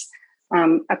face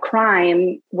a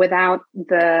crime without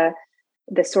the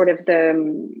sort of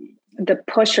the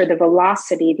push or the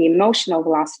velocity, the emotional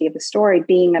velocity of the story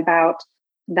being about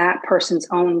that person's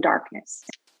own darkness.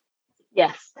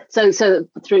 Yes. So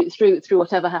through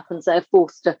whatever happens, they're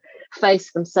forced to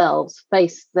face themselves,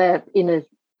 face their inner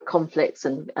conflicts,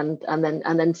 and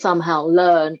then somehow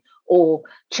learn or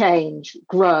change,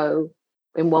 grow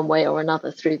in one way or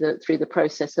another through the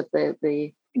process of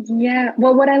the. Yeah.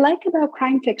 Well, what I like about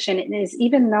crime fiction is,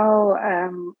 even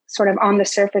though sort of on the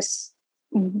surface,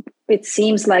 it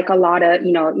seems like a lot of,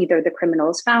 either the criminal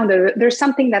is found or there's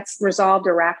something that's resolved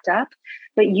or wrapped up.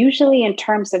 But usually in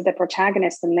terms of the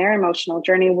protagonist and their emotional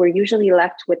journey, we're usually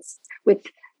left with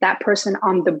that person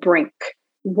on the brink.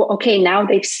 Okay, now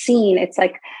they've seen, it's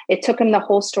like it took them the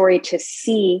whole story to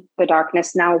see the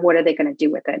darkness. Now, what are they going to do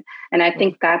with it? And I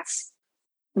think that's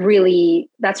really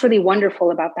wonderful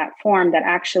about that form, that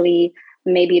actually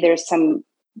maybe there's some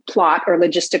plot or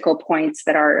logistical points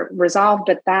that are resolved,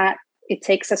 but that it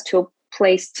takes us to a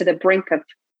place, to the brink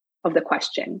of the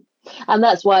question. And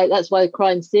that's why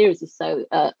crime series is so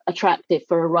attractive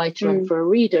for a writer and for a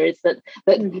reader, is that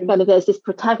kind of there's this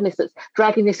protagonist that's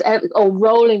dragging this or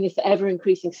rolling this ever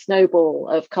increasing snowball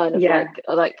of kind of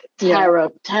like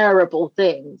terrible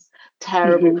things,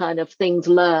 kind of things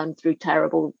learned through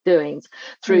terrible doings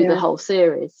through the whole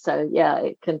series. So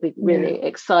it can be really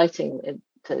exciting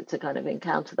to kind of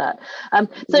encounter that.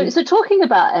 So talking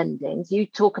about endings, you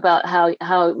talk about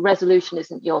how resolution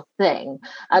isn't your thing,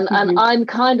 and I'm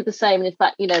kind of the same. And in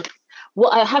fact,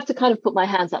 what I have to kind of put my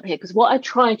hands up here, because what I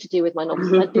try to do with my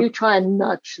novels is I do try and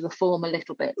nudge the form a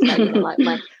little bit. So, like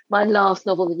my last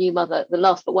novel, The New Mother, the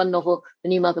last but one novel, The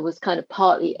New Mother, was kind of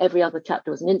partly every other chapter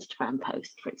was an Instagram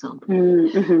post, for example.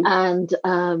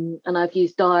 And I've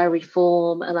used diary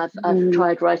form, and I've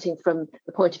tried writing from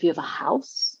the point of view of a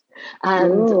house.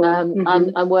 And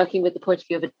I'm working with the point of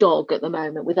view of a dog at the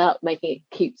moment, without making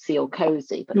it cutesy or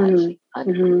cozy, but actually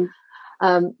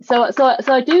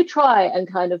so I do try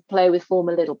and kind of play with form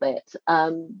a little bit,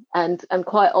 and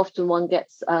quite often one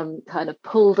gets kind of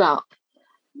pulled up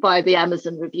by the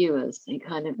Amazon reviewers. They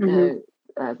kind of go,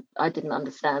 I didn't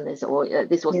understand this, or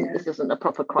this isn't a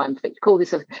proper crime fiction. Call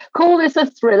this a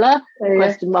thriller?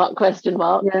 Question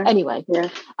mark. Yeah. Anyway,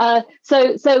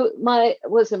 so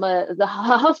the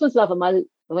Her Husband's Lover,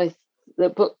 the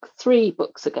book 3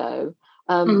 books ago,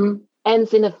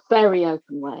 ends in a very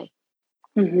open way.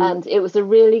 And it was a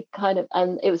really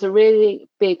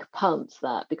big punt,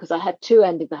 that, because I had 2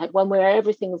 endings. I had one where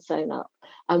everything was sewn up,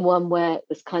 and one where it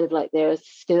was kind of like there are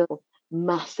still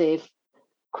massive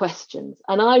questions.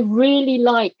 And I really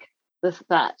like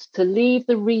that, to leave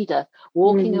the reader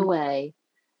walking away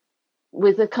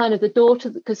with a kind of the door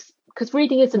to, because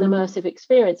reading is an immersive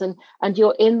experience, and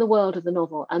you're in the world of the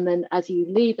novel, and then as you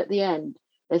leave at the end,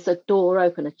 there's a door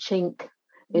open, a chink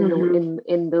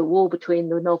in the wall between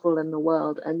the novel and the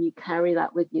world, and you carry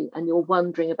that with you, and you're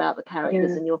wondering about the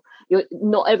characters, and you're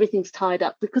not everything's tied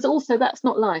up, because also that's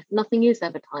not life. Nothing is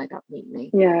ever tied up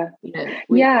neatly.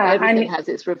 Everything has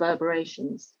its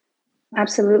reverberations.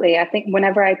 Absolutely. I think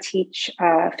whenever I teach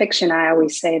fiction, I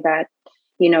always say that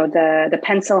the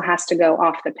pencil has to go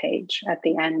off the page at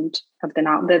the end of the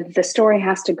novel. The story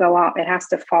has to go off. It has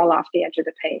to fall off the edge of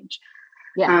the page.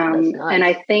 That's nice. And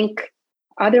I think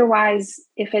otherwise,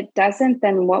 if it doesn't,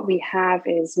 then what we have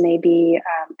is maybe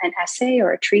an essay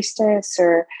or a treatise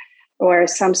or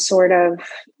some sort of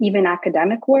even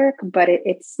academic work, but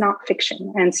it's not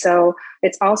fiction. And so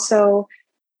it's also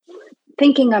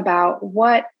thinking about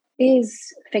what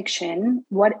is fiction,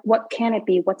 what can it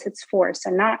be, what's its force,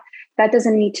 and that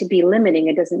doesn't need to be limiting.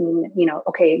 It doesn't mean,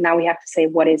 okay, now we have to say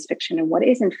what is fiction and what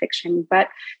isn't fiction, but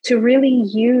to really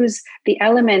use the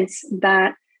elements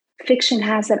that fiction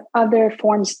has that other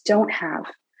forms don't have,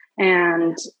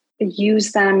 and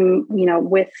use them,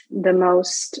 with the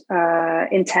most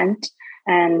intent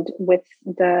and with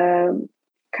the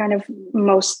kind of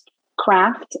most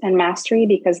craft and mastery,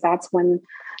 because that's when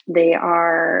they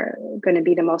are going to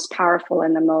be the most powerful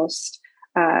and the most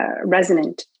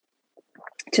resonant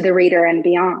to the reader and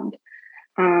beyond.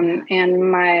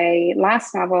 And my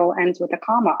last novel ends with a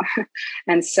comma.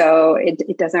 And so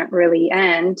it doesn't really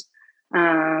end.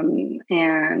 I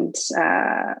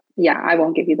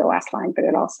won't give you the last line, but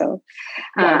it also,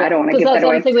 I don't want to give that away. That's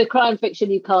one thing with crime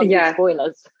fiction, you can't give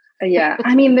spoilers. Yeah.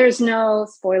 I mean, there's no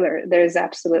spoiler. There's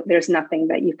nothing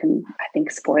that you can, I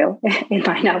think, spoil in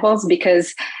my novels,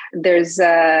 because there's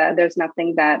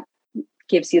nothing that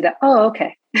gives you that, oh,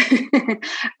 okay.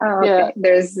 Oh, okay.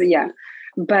 Yeah.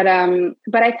 But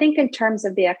I think in terms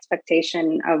of the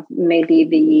expectation of maybe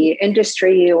the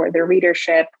industry or the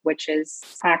readership, which is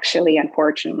actually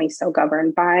unfortunately so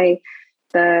governed by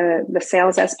the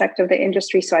sales aspect of the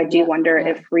industry. So I do wonder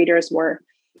if readers were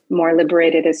more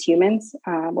liberated as humans,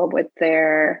 what would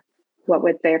their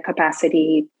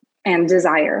capacity and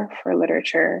desire for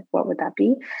literature, what would that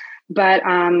be? But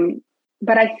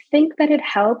I think that it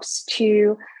helps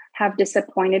to have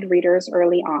disappointed readers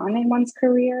early on in one's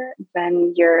career.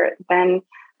 Then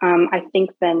I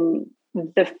think then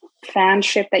the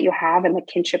fanship that you have and the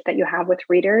kinship that you have with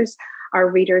readers are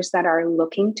readers that are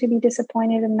looking to be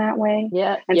disappointed in that way.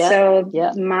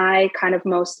 My kind of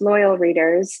most loyal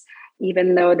readers,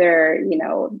 even though they're,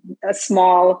 a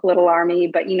small little army,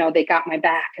 but, they got my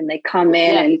back and they come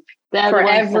in and for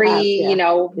every,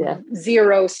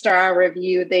 0-star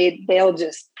review, they'll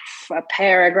just a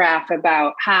paragraph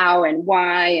about how and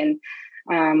why.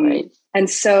 And, and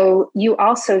so you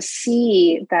also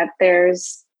see that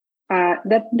there's,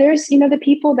 the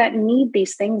people that need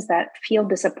these things, that feel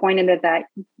disappointed that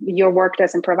your work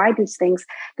doesn't provide these things.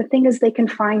 The thing is, they can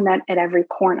find that at every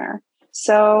corner.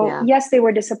 So yes, they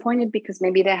were disappointed because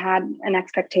maybe they had an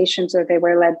expectations or they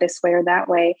were led this way or that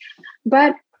way,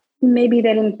 but maybe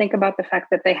they didn't think about the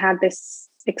fact that they had this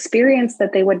experience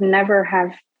that they would never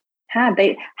have had.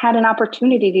 They had an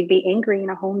opportunity to be angry in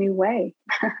a whole new way.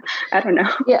 I don't know.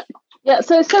 Yeah.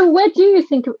 So where do you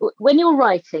think, when you're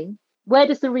writing, where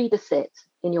does the reader sit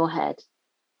in your head?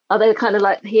 Are they kind of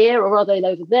like here, or are they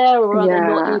over there, or are they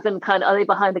not even are they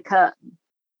behind the curtain?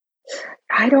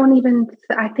 I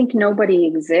think nobody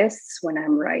exists when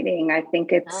I'm writing. I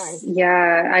think it's,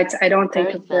 nice. I don't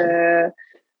think of the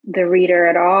reader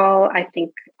at all. I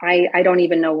think I don't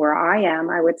even know where I am.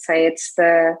 I would say it's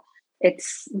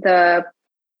the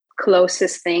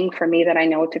closest thing for me that I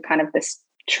know to kind of this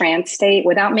trance state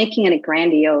without making it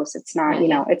grandiose. It's not,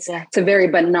 it's a very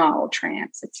banal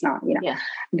trance. It's not,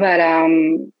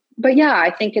 but yeah,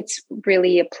 I think it's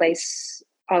really a place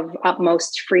of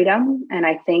utmost freedom. And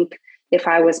I think if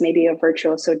I was maybe a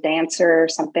virtuoso dancer or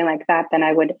something like that, then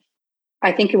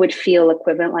I think it would feel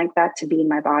equivalent like that to be in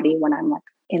my body when I'm like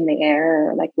in the air,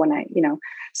 or like when I,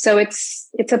 so it's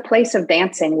a place of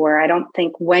dancing where I don't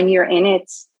think when you're in it,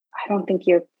 I don't think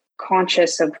you're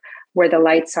conscious of where the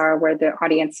lights are, where the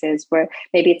audience is, where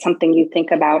maybe it's something you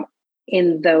think about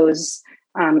in those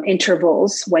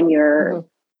intervals when you're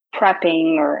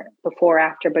prepping or before,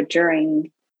 after, but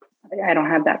during, I don't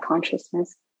have that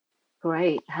consciousness.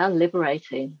 Great. How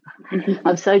liberating.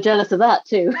 I'm so jealous of that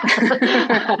too.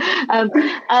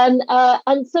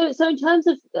 And so in terms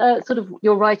of sort of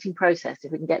your writing process,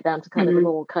 if we can get down to kind of the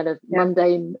more kind of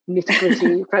mundane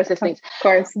nitty-gritty process things. Of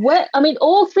course.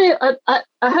 All three, I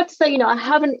have to say, I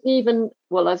haven't even,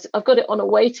 I've got it on a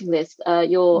waiting list.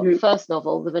 Your first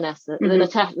novel, the Vanessa, the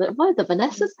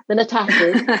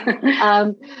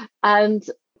Natashas, and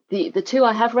the two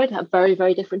I have read are very,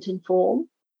 very different in form.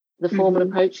 The form and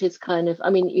approach is kind of,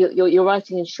 you're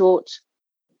writing in short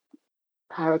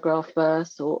paragraph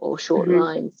verse or short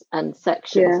lines and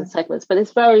sections and segments, but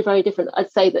it's very, very different.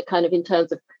 I'd say that kind of in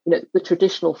terms of, the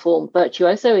traditional form,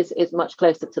 virtuoso is much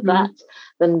closer to that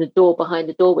than the door behind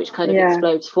the door, which kind of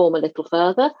explodes form a little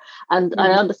further. And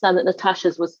I understand that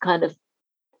Natasha's was kind of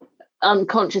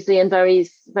unconsciously and very,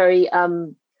 very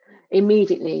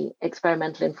immediately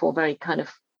experimental in form, very kind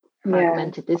of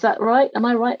fragmented. Is that right? Am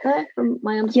I right there from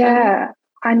my understanding? Yeah.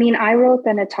 I wrote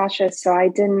the Natasha, so I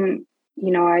didn't,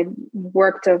 I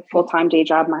worked a full-time day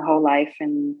job my whole life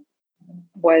and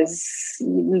was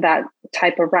that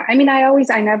type of writer. I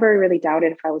never really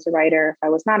doubted if I was a writer, if I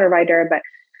was not a writer, but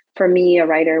for me, a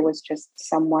writer was just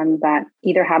someone that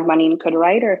either had money and could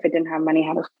write, or if it didn't have money,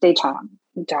 had a day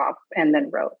job and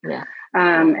then wrote.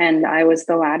 And I was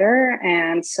the latter.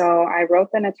 And so I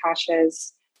wrote the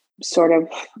Natashas sort of,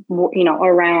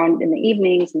 around in the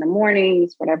evenings, in the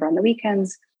mornings, whatever, on the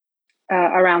weekends,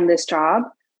 around this job.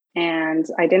 And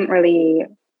I didn't really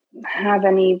have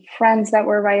any friends that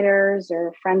were writers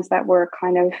or friends that were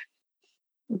kind of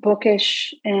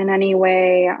bookish in any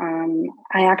way.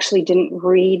 I actually didn't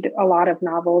read a lot of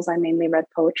novels. I mainly read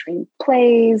poetry and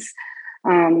plays.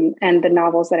 And the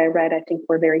novels that I read, I think,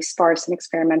 were very sparse and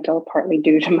experimental, partly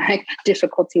due to my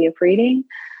difficulty of reading.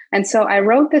 And so I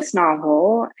wrote this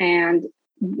novel and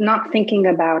not thinking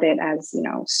about it as,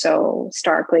 so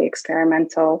starkly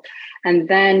experimental. And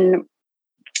then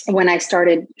when I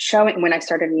started,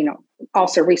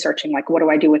 also researching, like, what do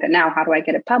I do with it now? How do I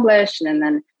get it published? And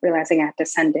then realizing I have to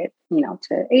send it,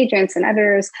 to agents and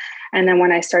editors. And then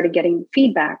when I started getting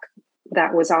feedback,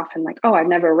 that was often like, oh, I've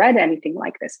never read anything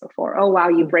like this before. Oh, wow,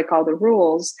 you break all the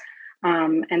rules.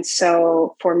 And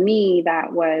so for me,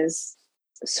 that was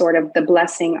sort of the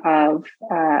blessing of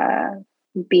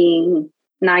being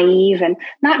naive, and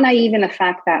not naive in the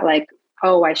fact that like,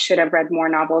 oh, I should have read more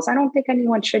novels. I don't think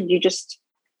anyone should. You just,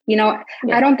 I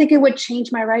don't think it would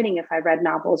change my writing if I read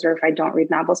novels or if I don't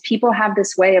read novels. People have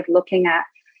this way of looking at,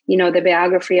 the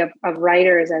biography of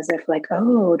writers as if like,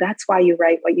 oh, that's why you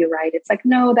write what you write. It's like,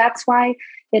 no, that's why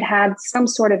it had some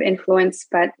sort of influence,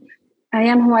 but I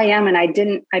am who I am. And I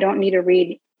don't need to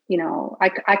read,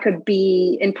 I could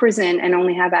be in prison and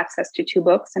only have access to 2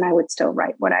 books and I would still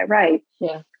write what I write.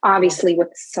 Yeah. Obviously with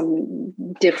some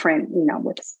different,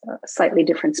 with a slightly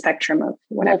different spectrum of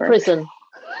whatever. More prison.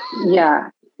 Yeah.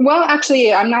 Well,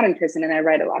 actually, I'm not in prison and I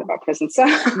write a lot about prison. So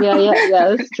yeah,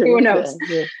 that's true. Who knows?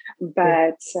 Yeah.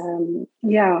 But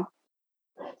yeah.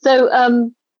 So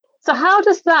how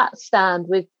does that stand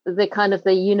with the kind of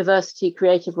the university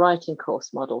creative writing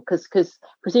course model? Because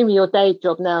presumably your day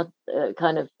job now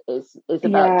kind of is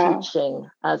about teaching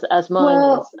as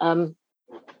mine is.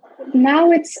 Now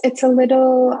it's a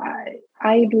little.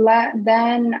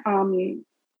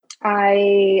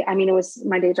 It was,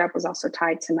 my day job was also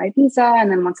tied to my visa,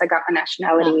 and then once I got my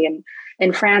nationality and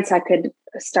in France, I could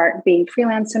start being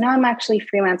freelance. So now I'm actually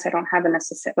freelance. I don't have a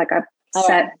set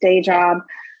day job.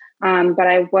 But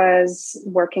I was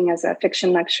working as a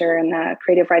fiction lecturer and the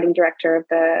creative writing director of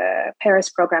the Paris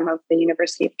program of the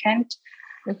University of Kent.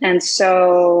 Mm-hmm. And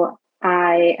so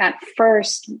I, at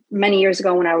first, many years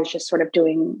ago, when I was just sort of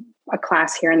doing a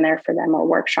class here and there for them or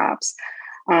workshops,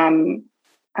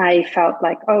 I felt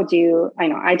like, I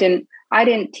didn't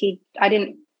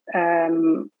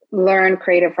learn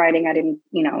creative writing. I didn't,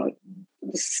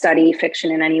 study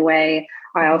fiction in any way.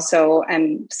 I also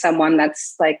am someone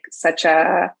that's like such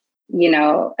a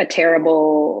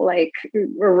terrible, like,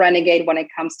 renegade when it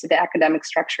comes to the academic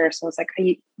structure. So it's like,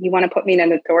 you want to put me in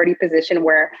an authority position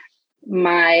where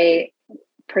my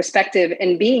perspective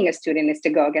in being a student is to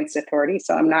go against authority.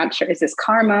 So I'm not sure, is this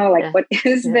karma? Like, what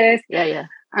is this? Yeah.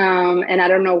 And I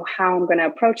don't know how I'm going to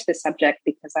approach this subject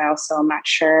because I also am not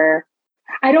sure.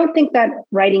 I don't think that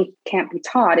writing can't be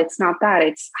taught. It's not that.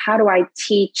 It's how do I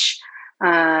teach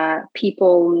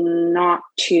people not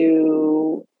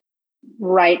to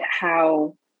write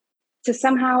how to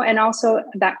somehow, and also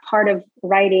that part of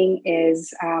writing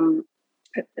is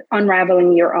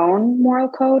unraveling your own moral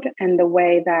code and the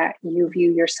way that you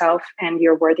view yourself and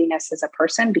your worthiness as a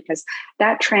person, because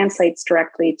that translates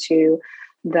directly to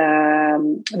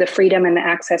the freedom and the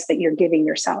access that you're giving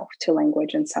yourself to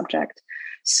language and subject.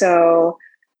 So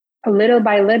little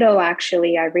by little,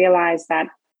 actually, I realized that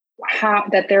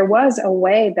there was a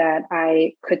way that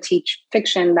I could teach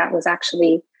fiction that was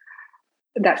actually,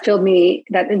 that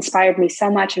inspired me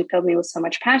so much and filled me with so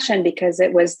much passion, because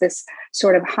it was this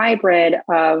sort of hybrid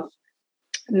of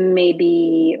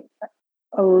maybe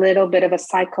a little bit of a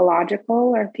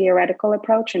psychological or theoretical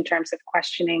approach in terms of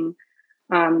questioning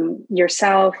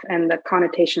yourself and the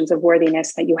connotations of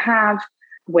worthiness that you have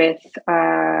with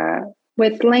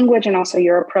language, and also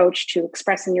your approach to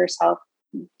expressing yourself,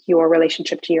 your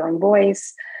relationship to your own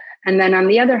voice. And then on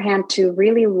the other hand, to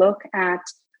really look at,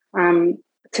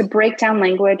 to break down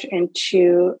language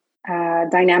into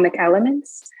dynamic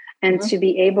elements, and to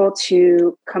be able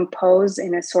to compose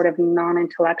in a sort of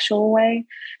non-intellectual way.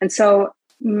 And so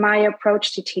my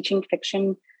approach to teaching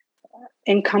fiction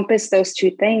encompassed those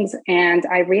two things. And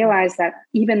I realized that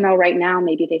even though right now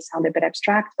maybe they sound a bit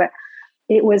abstract, but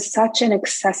it was such an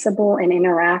accessible and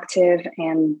interactive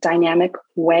and dynamic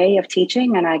way of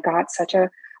teaching. And I got such an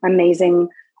amazing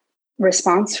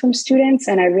response from students.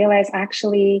 And I realized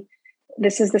actually,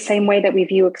 this is the same way that we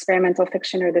view experimental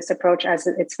fiction, or this approach, as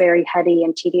it's very heady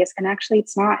and tedious. And actually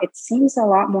it's not. It seems a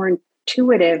lot more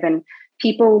intuitive, and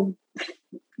people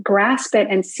grasp it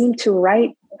and seem to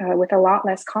write with a lot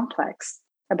less complex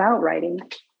about writing.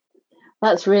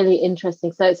 That's really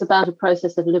interesting. So it's about a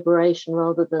process of liberation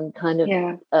rather than I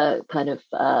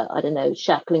don't know,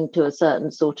 shackling to a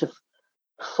certain sort of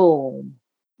form.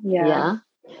 Yeah.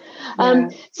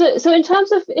 So in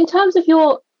terms of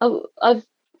your,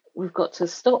 we've got to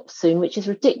stop soon, which is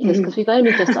ridiculous because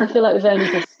I feel like we've only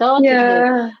just started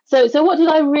Yeah. here. So what did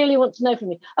I really want to know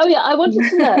from you? Oh yeah, I wanted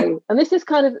to know, and this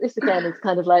again is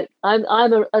kind of like,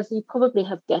 as you probably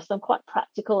have guessed, I'm quite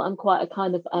practical. I'm quite a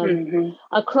kind of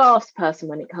a crafts person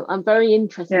when it comes. I'm very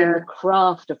interested in the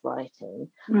craft of writing,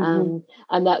 and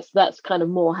that's kind of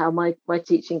more how my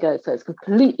teaching goes. So it's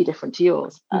completely different to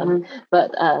yours,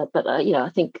 but I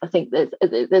think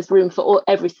there's room for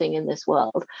everything in this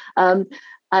world.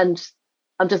 And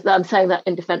I'm saying that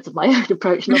in defense of my own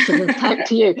approach, not as an attack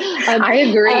to you. I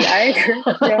agree.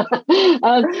 Yeah.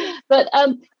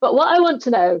 But what I want to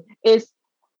know is,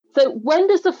 so when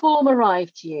does the form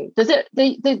arrive to you?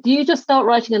 Do you just start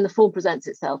writing and the form presents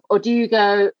itself, or do you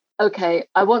go, okay,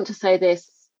 I want to say this,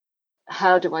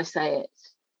 how do I say it?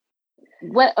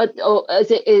 Or is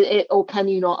it, or can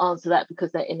you not answer that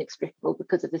because they're inexplicable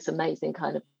because of this amazing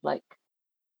kind of like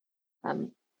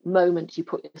moment you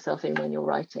put yourself in when you're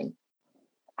writing?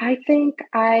 I think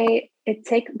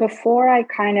before I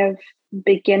kind of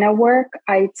begin a work,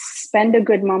 I spend a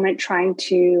good moment trying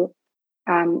to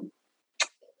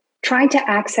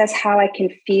access how I can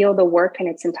feel the work in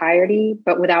its entirety,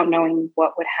 but without knowing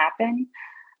what would happen.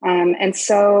 And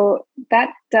so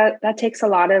that takes a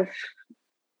lot of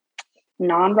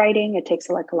non-writing. It takes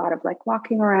like a lot of like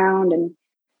walking around and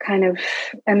kind of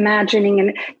imagining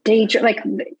and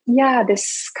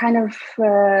this kind of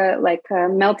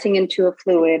melting into a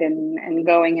fluid and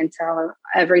going into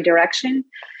every direction.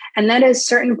 And then at a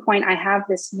certain point, I have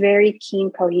this very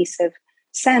keen, cohesive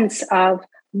sense of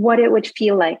what it would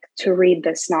feel like to read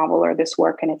this novel or this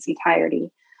work in its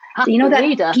entirety. That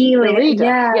feeling. The reader.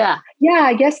 Yeah.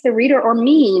 I guess the reader or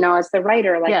me, as the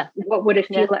writer, what would it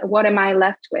feel like? What am I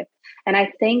left with? And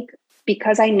I think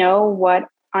because I know what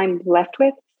I'm left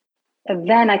with,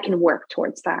 then I can work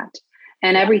towards that.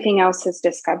 And everything else is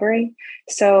discovery.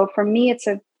 So for me, it's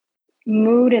a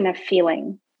mood and a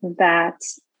feeling that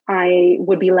I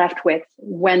would be left with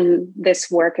when this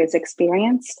work is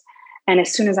experienced. And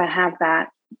as soon as I have that,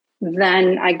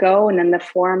 then I go, and then the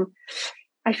form,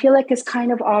 I feel like, is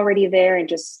kind of already there and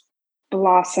just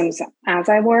blossoms as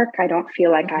I work. I don't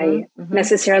feel like I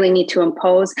necessarily need to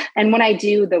impose. And when I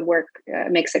do, the work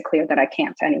makes it clear that I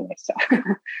can't anyway.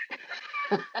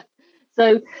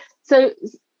 So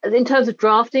in terms of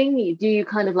drafting, do you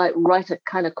kind of like write it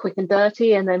kind of quick and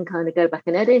dirty and then kind of go back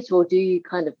and edit, or do you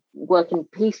kind of work in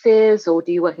pieces, or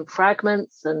do you work in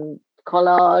fragments and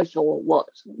collage, or what?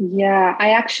 Yeah,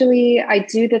 I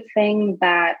do the thing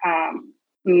that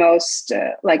most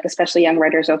especially young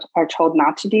writers are told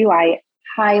not to do. I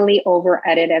highly over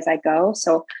edit as I go.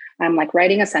 So I'm like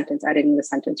writing a sentence, editing the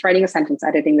sentence, writing a sentence,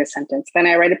 editing the sentence. Then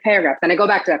I write a paragraph. Then I go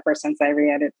back to that first sentence. I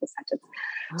re-edit the sentence.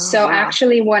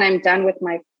 Actually, when I'm done with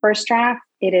my first draft,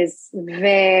 it is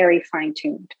very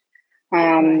fine-tuned.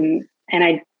 And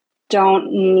I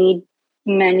don't need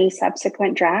many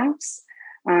subsequent drafts.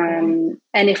 And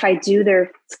if I do,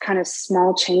 they're kind of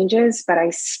small changes, but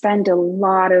I spend a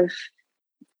lot of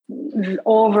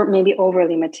maybe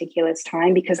overly meticulous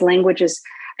time, because language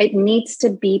it needs to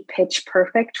be pitch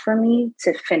perfect for me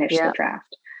to finish the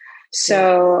draft.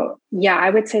 So I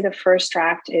would say the first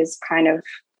draft is kind of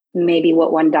maybe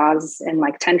what one does in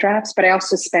like 10 drafts, but I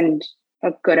also spend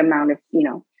a good amount of,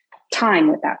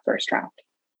 time with that first draft.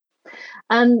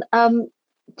 And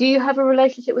do you have a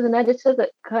relationship with an editor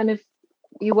that kind of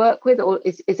you work with, or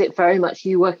is it very much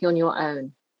you working on your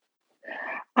own?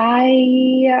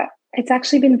 It's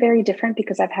actually been very different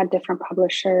because I've had different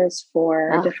publishers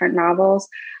for different novels.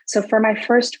 So for my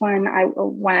first one,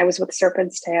 when I was with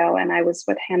Serpent's Tail, and I was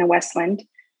with Hannah Westland,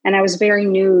 and I was very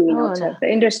new, to the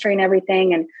industry and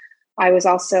everything. And I was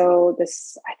also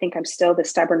I think I'm still the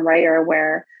stubborn writer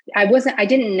where I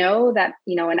didn't know that,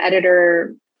 an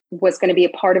editor was going to be a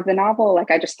part of the novel.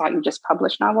 Like I just thought you just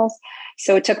publish novels.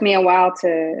 So it took me a while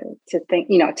to think,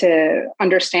 to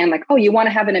understand like, oh, you want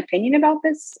to have an opinion about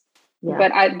this? Yeah.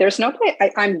 But there's no place.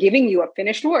 I'm giving you a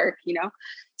finished work,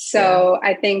 So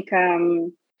I think,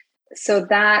 so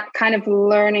that kind of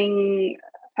learning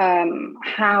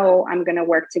how I'm going to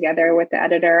work together with the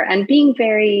editor, and being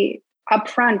very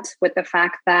upfront with the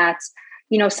fact that,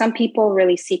 some people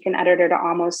really seek an editor to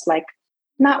almost like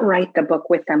not write the book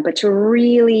with them, but to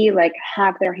really like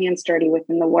have their hands dirty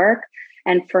within the work.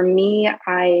 And for me,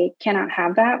 I cannot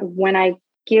have that. When I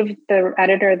give the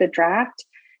editor the draft,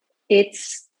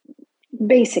 it's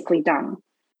basically done.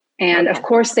 And of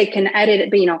course they can edit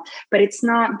it, but it's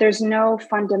not, there's no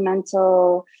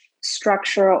fundamental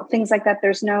structural things like that.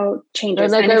 There's no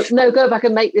changes. Go back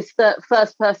and make this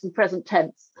first person present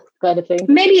tense kind of thing.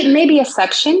 Maybe a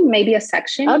section,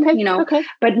 okay. Okay.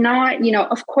 But not,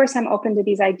 of course I'm open to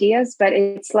these ideas, but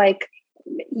it's like,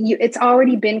 it's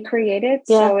already been created.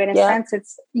 So in a sense,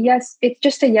 it's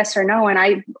just a yes or no. And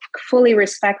I fully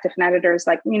respect if an editor is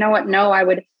like, you know what, no, I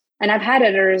would. And I've had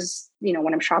editors,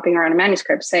 when I'm shopping around a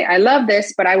manuscript, say, I love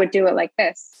this, but I would do it like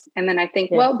this. And then I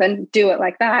think, well, then do it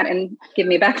like that and give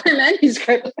me back my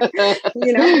manuscript.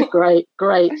 Great.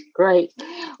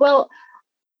 Well,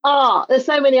 there's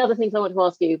so many other things I want to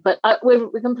ask you, but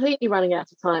we're completely running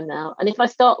out of time now. And if I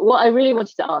start, what I really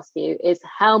wanted to ask you is,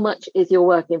 how much is your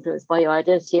work influenced by your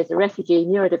identity as a refugee,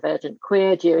 neurodivergent,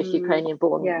 queer, Jewish,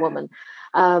 Ukrainian-born woman?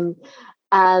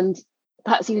 And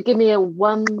perhaps you could give me a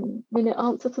 1-minute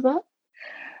answer to that?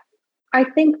 I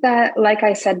think that, like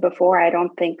I said before, I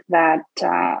don't think that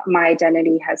my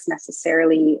identity has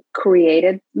necessarily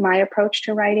created my approach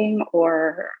to writing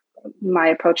or my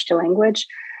approach to language.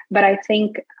 But I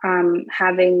think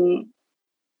having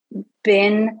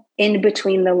been in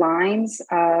between the lines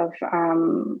of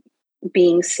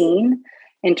being seen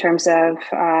in terms of,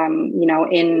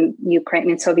 in Ukraine,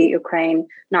 in Soviet Ukraine,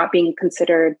 not being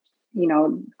considered,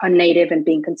 a native and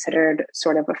being considered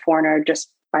sort of a foreigner just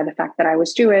by the fact that I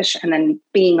was Jewish, and then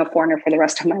being a foreigner for the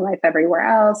rest of my life everywhere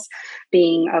else,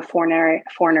 being a foreigner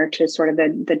to sort of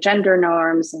the gender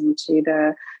norms and to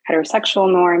the heterosexual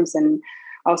norms, and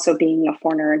also being a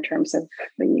foreigner in terms of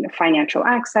financial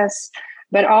access.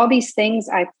 But all these things,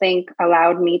 I think,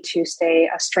 allowed me to stay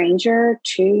a stranger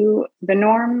to the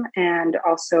norm and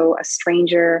also a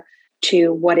stranger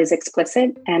to what is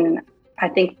explicit. And I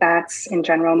think that's, in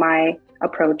general, my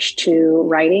approach to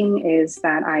writing, is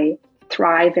that I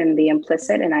thrive in the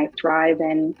implicit, and I thrive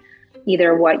in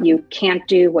either what you can't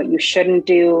do, what you shouldn't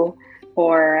do,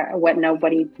 or what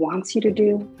nobody wants you to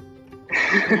do.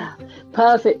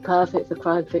 Perfect for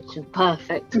crime fiction.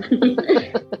 Perfect.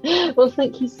 Well,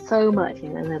 thank you so much,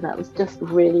 Yelena. That was just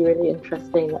really, really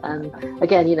interesting. And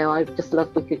again, I just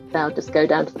love we could now just go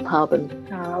down to the pub and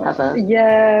have a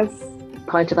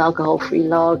pint of alcohol-free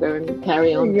lager and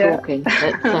carry on talking.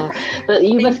 But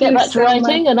you must get back to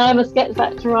writing, and I must get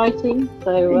back to writing.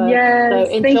 So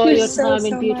enjoy your time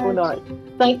in beautiful Norwich.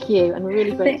 Thank you, and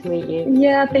really great to meet you.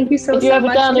 Yeah, thank you so much. If you're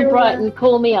ever down in Brighton,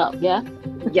 call me up, yeah?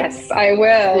 Yes, I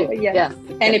will. Yes. Yeah.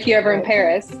 And if you're ever in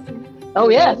Paris. Oh,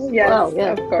 yes. Yes, well,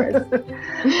 of course.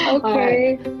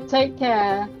 Okay. Right. Take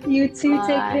care. You too. Bye.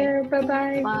 Take care.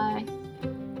 Bye-bye. Bye.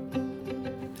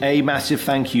 A massive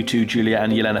thank you to Julia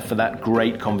and Yelena for that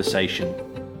great conversation.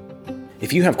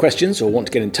 If you have questions or want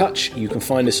to get in touch, you can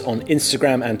find us on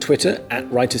Instagram and Twitter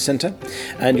 @Writers Centre,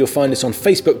 and you'll find us on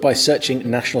Facebook by searching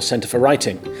National Centre for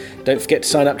Writing. Don't forget to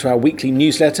sign up to our weekly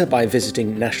newsletter by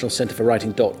visiting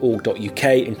nationalcentreforwriting.org.uk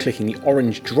and clicking the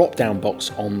orange drop-down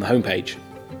box on the homepage.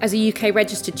 As a UK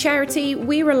registered charity,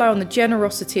 we rely on the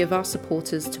generosity of our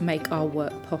supporters to make our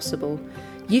work possible.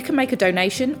 You can make a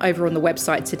donation over on the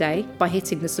website today by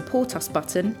hitting the Support Us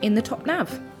button in the top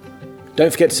nav. Don't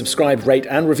forget to subscribe, rate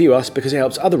and review us, because it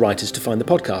helps other writers to find the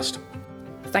podcast.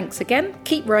 Thanks again,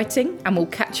 keep writing, and we'll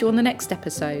catch you on the next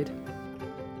episode.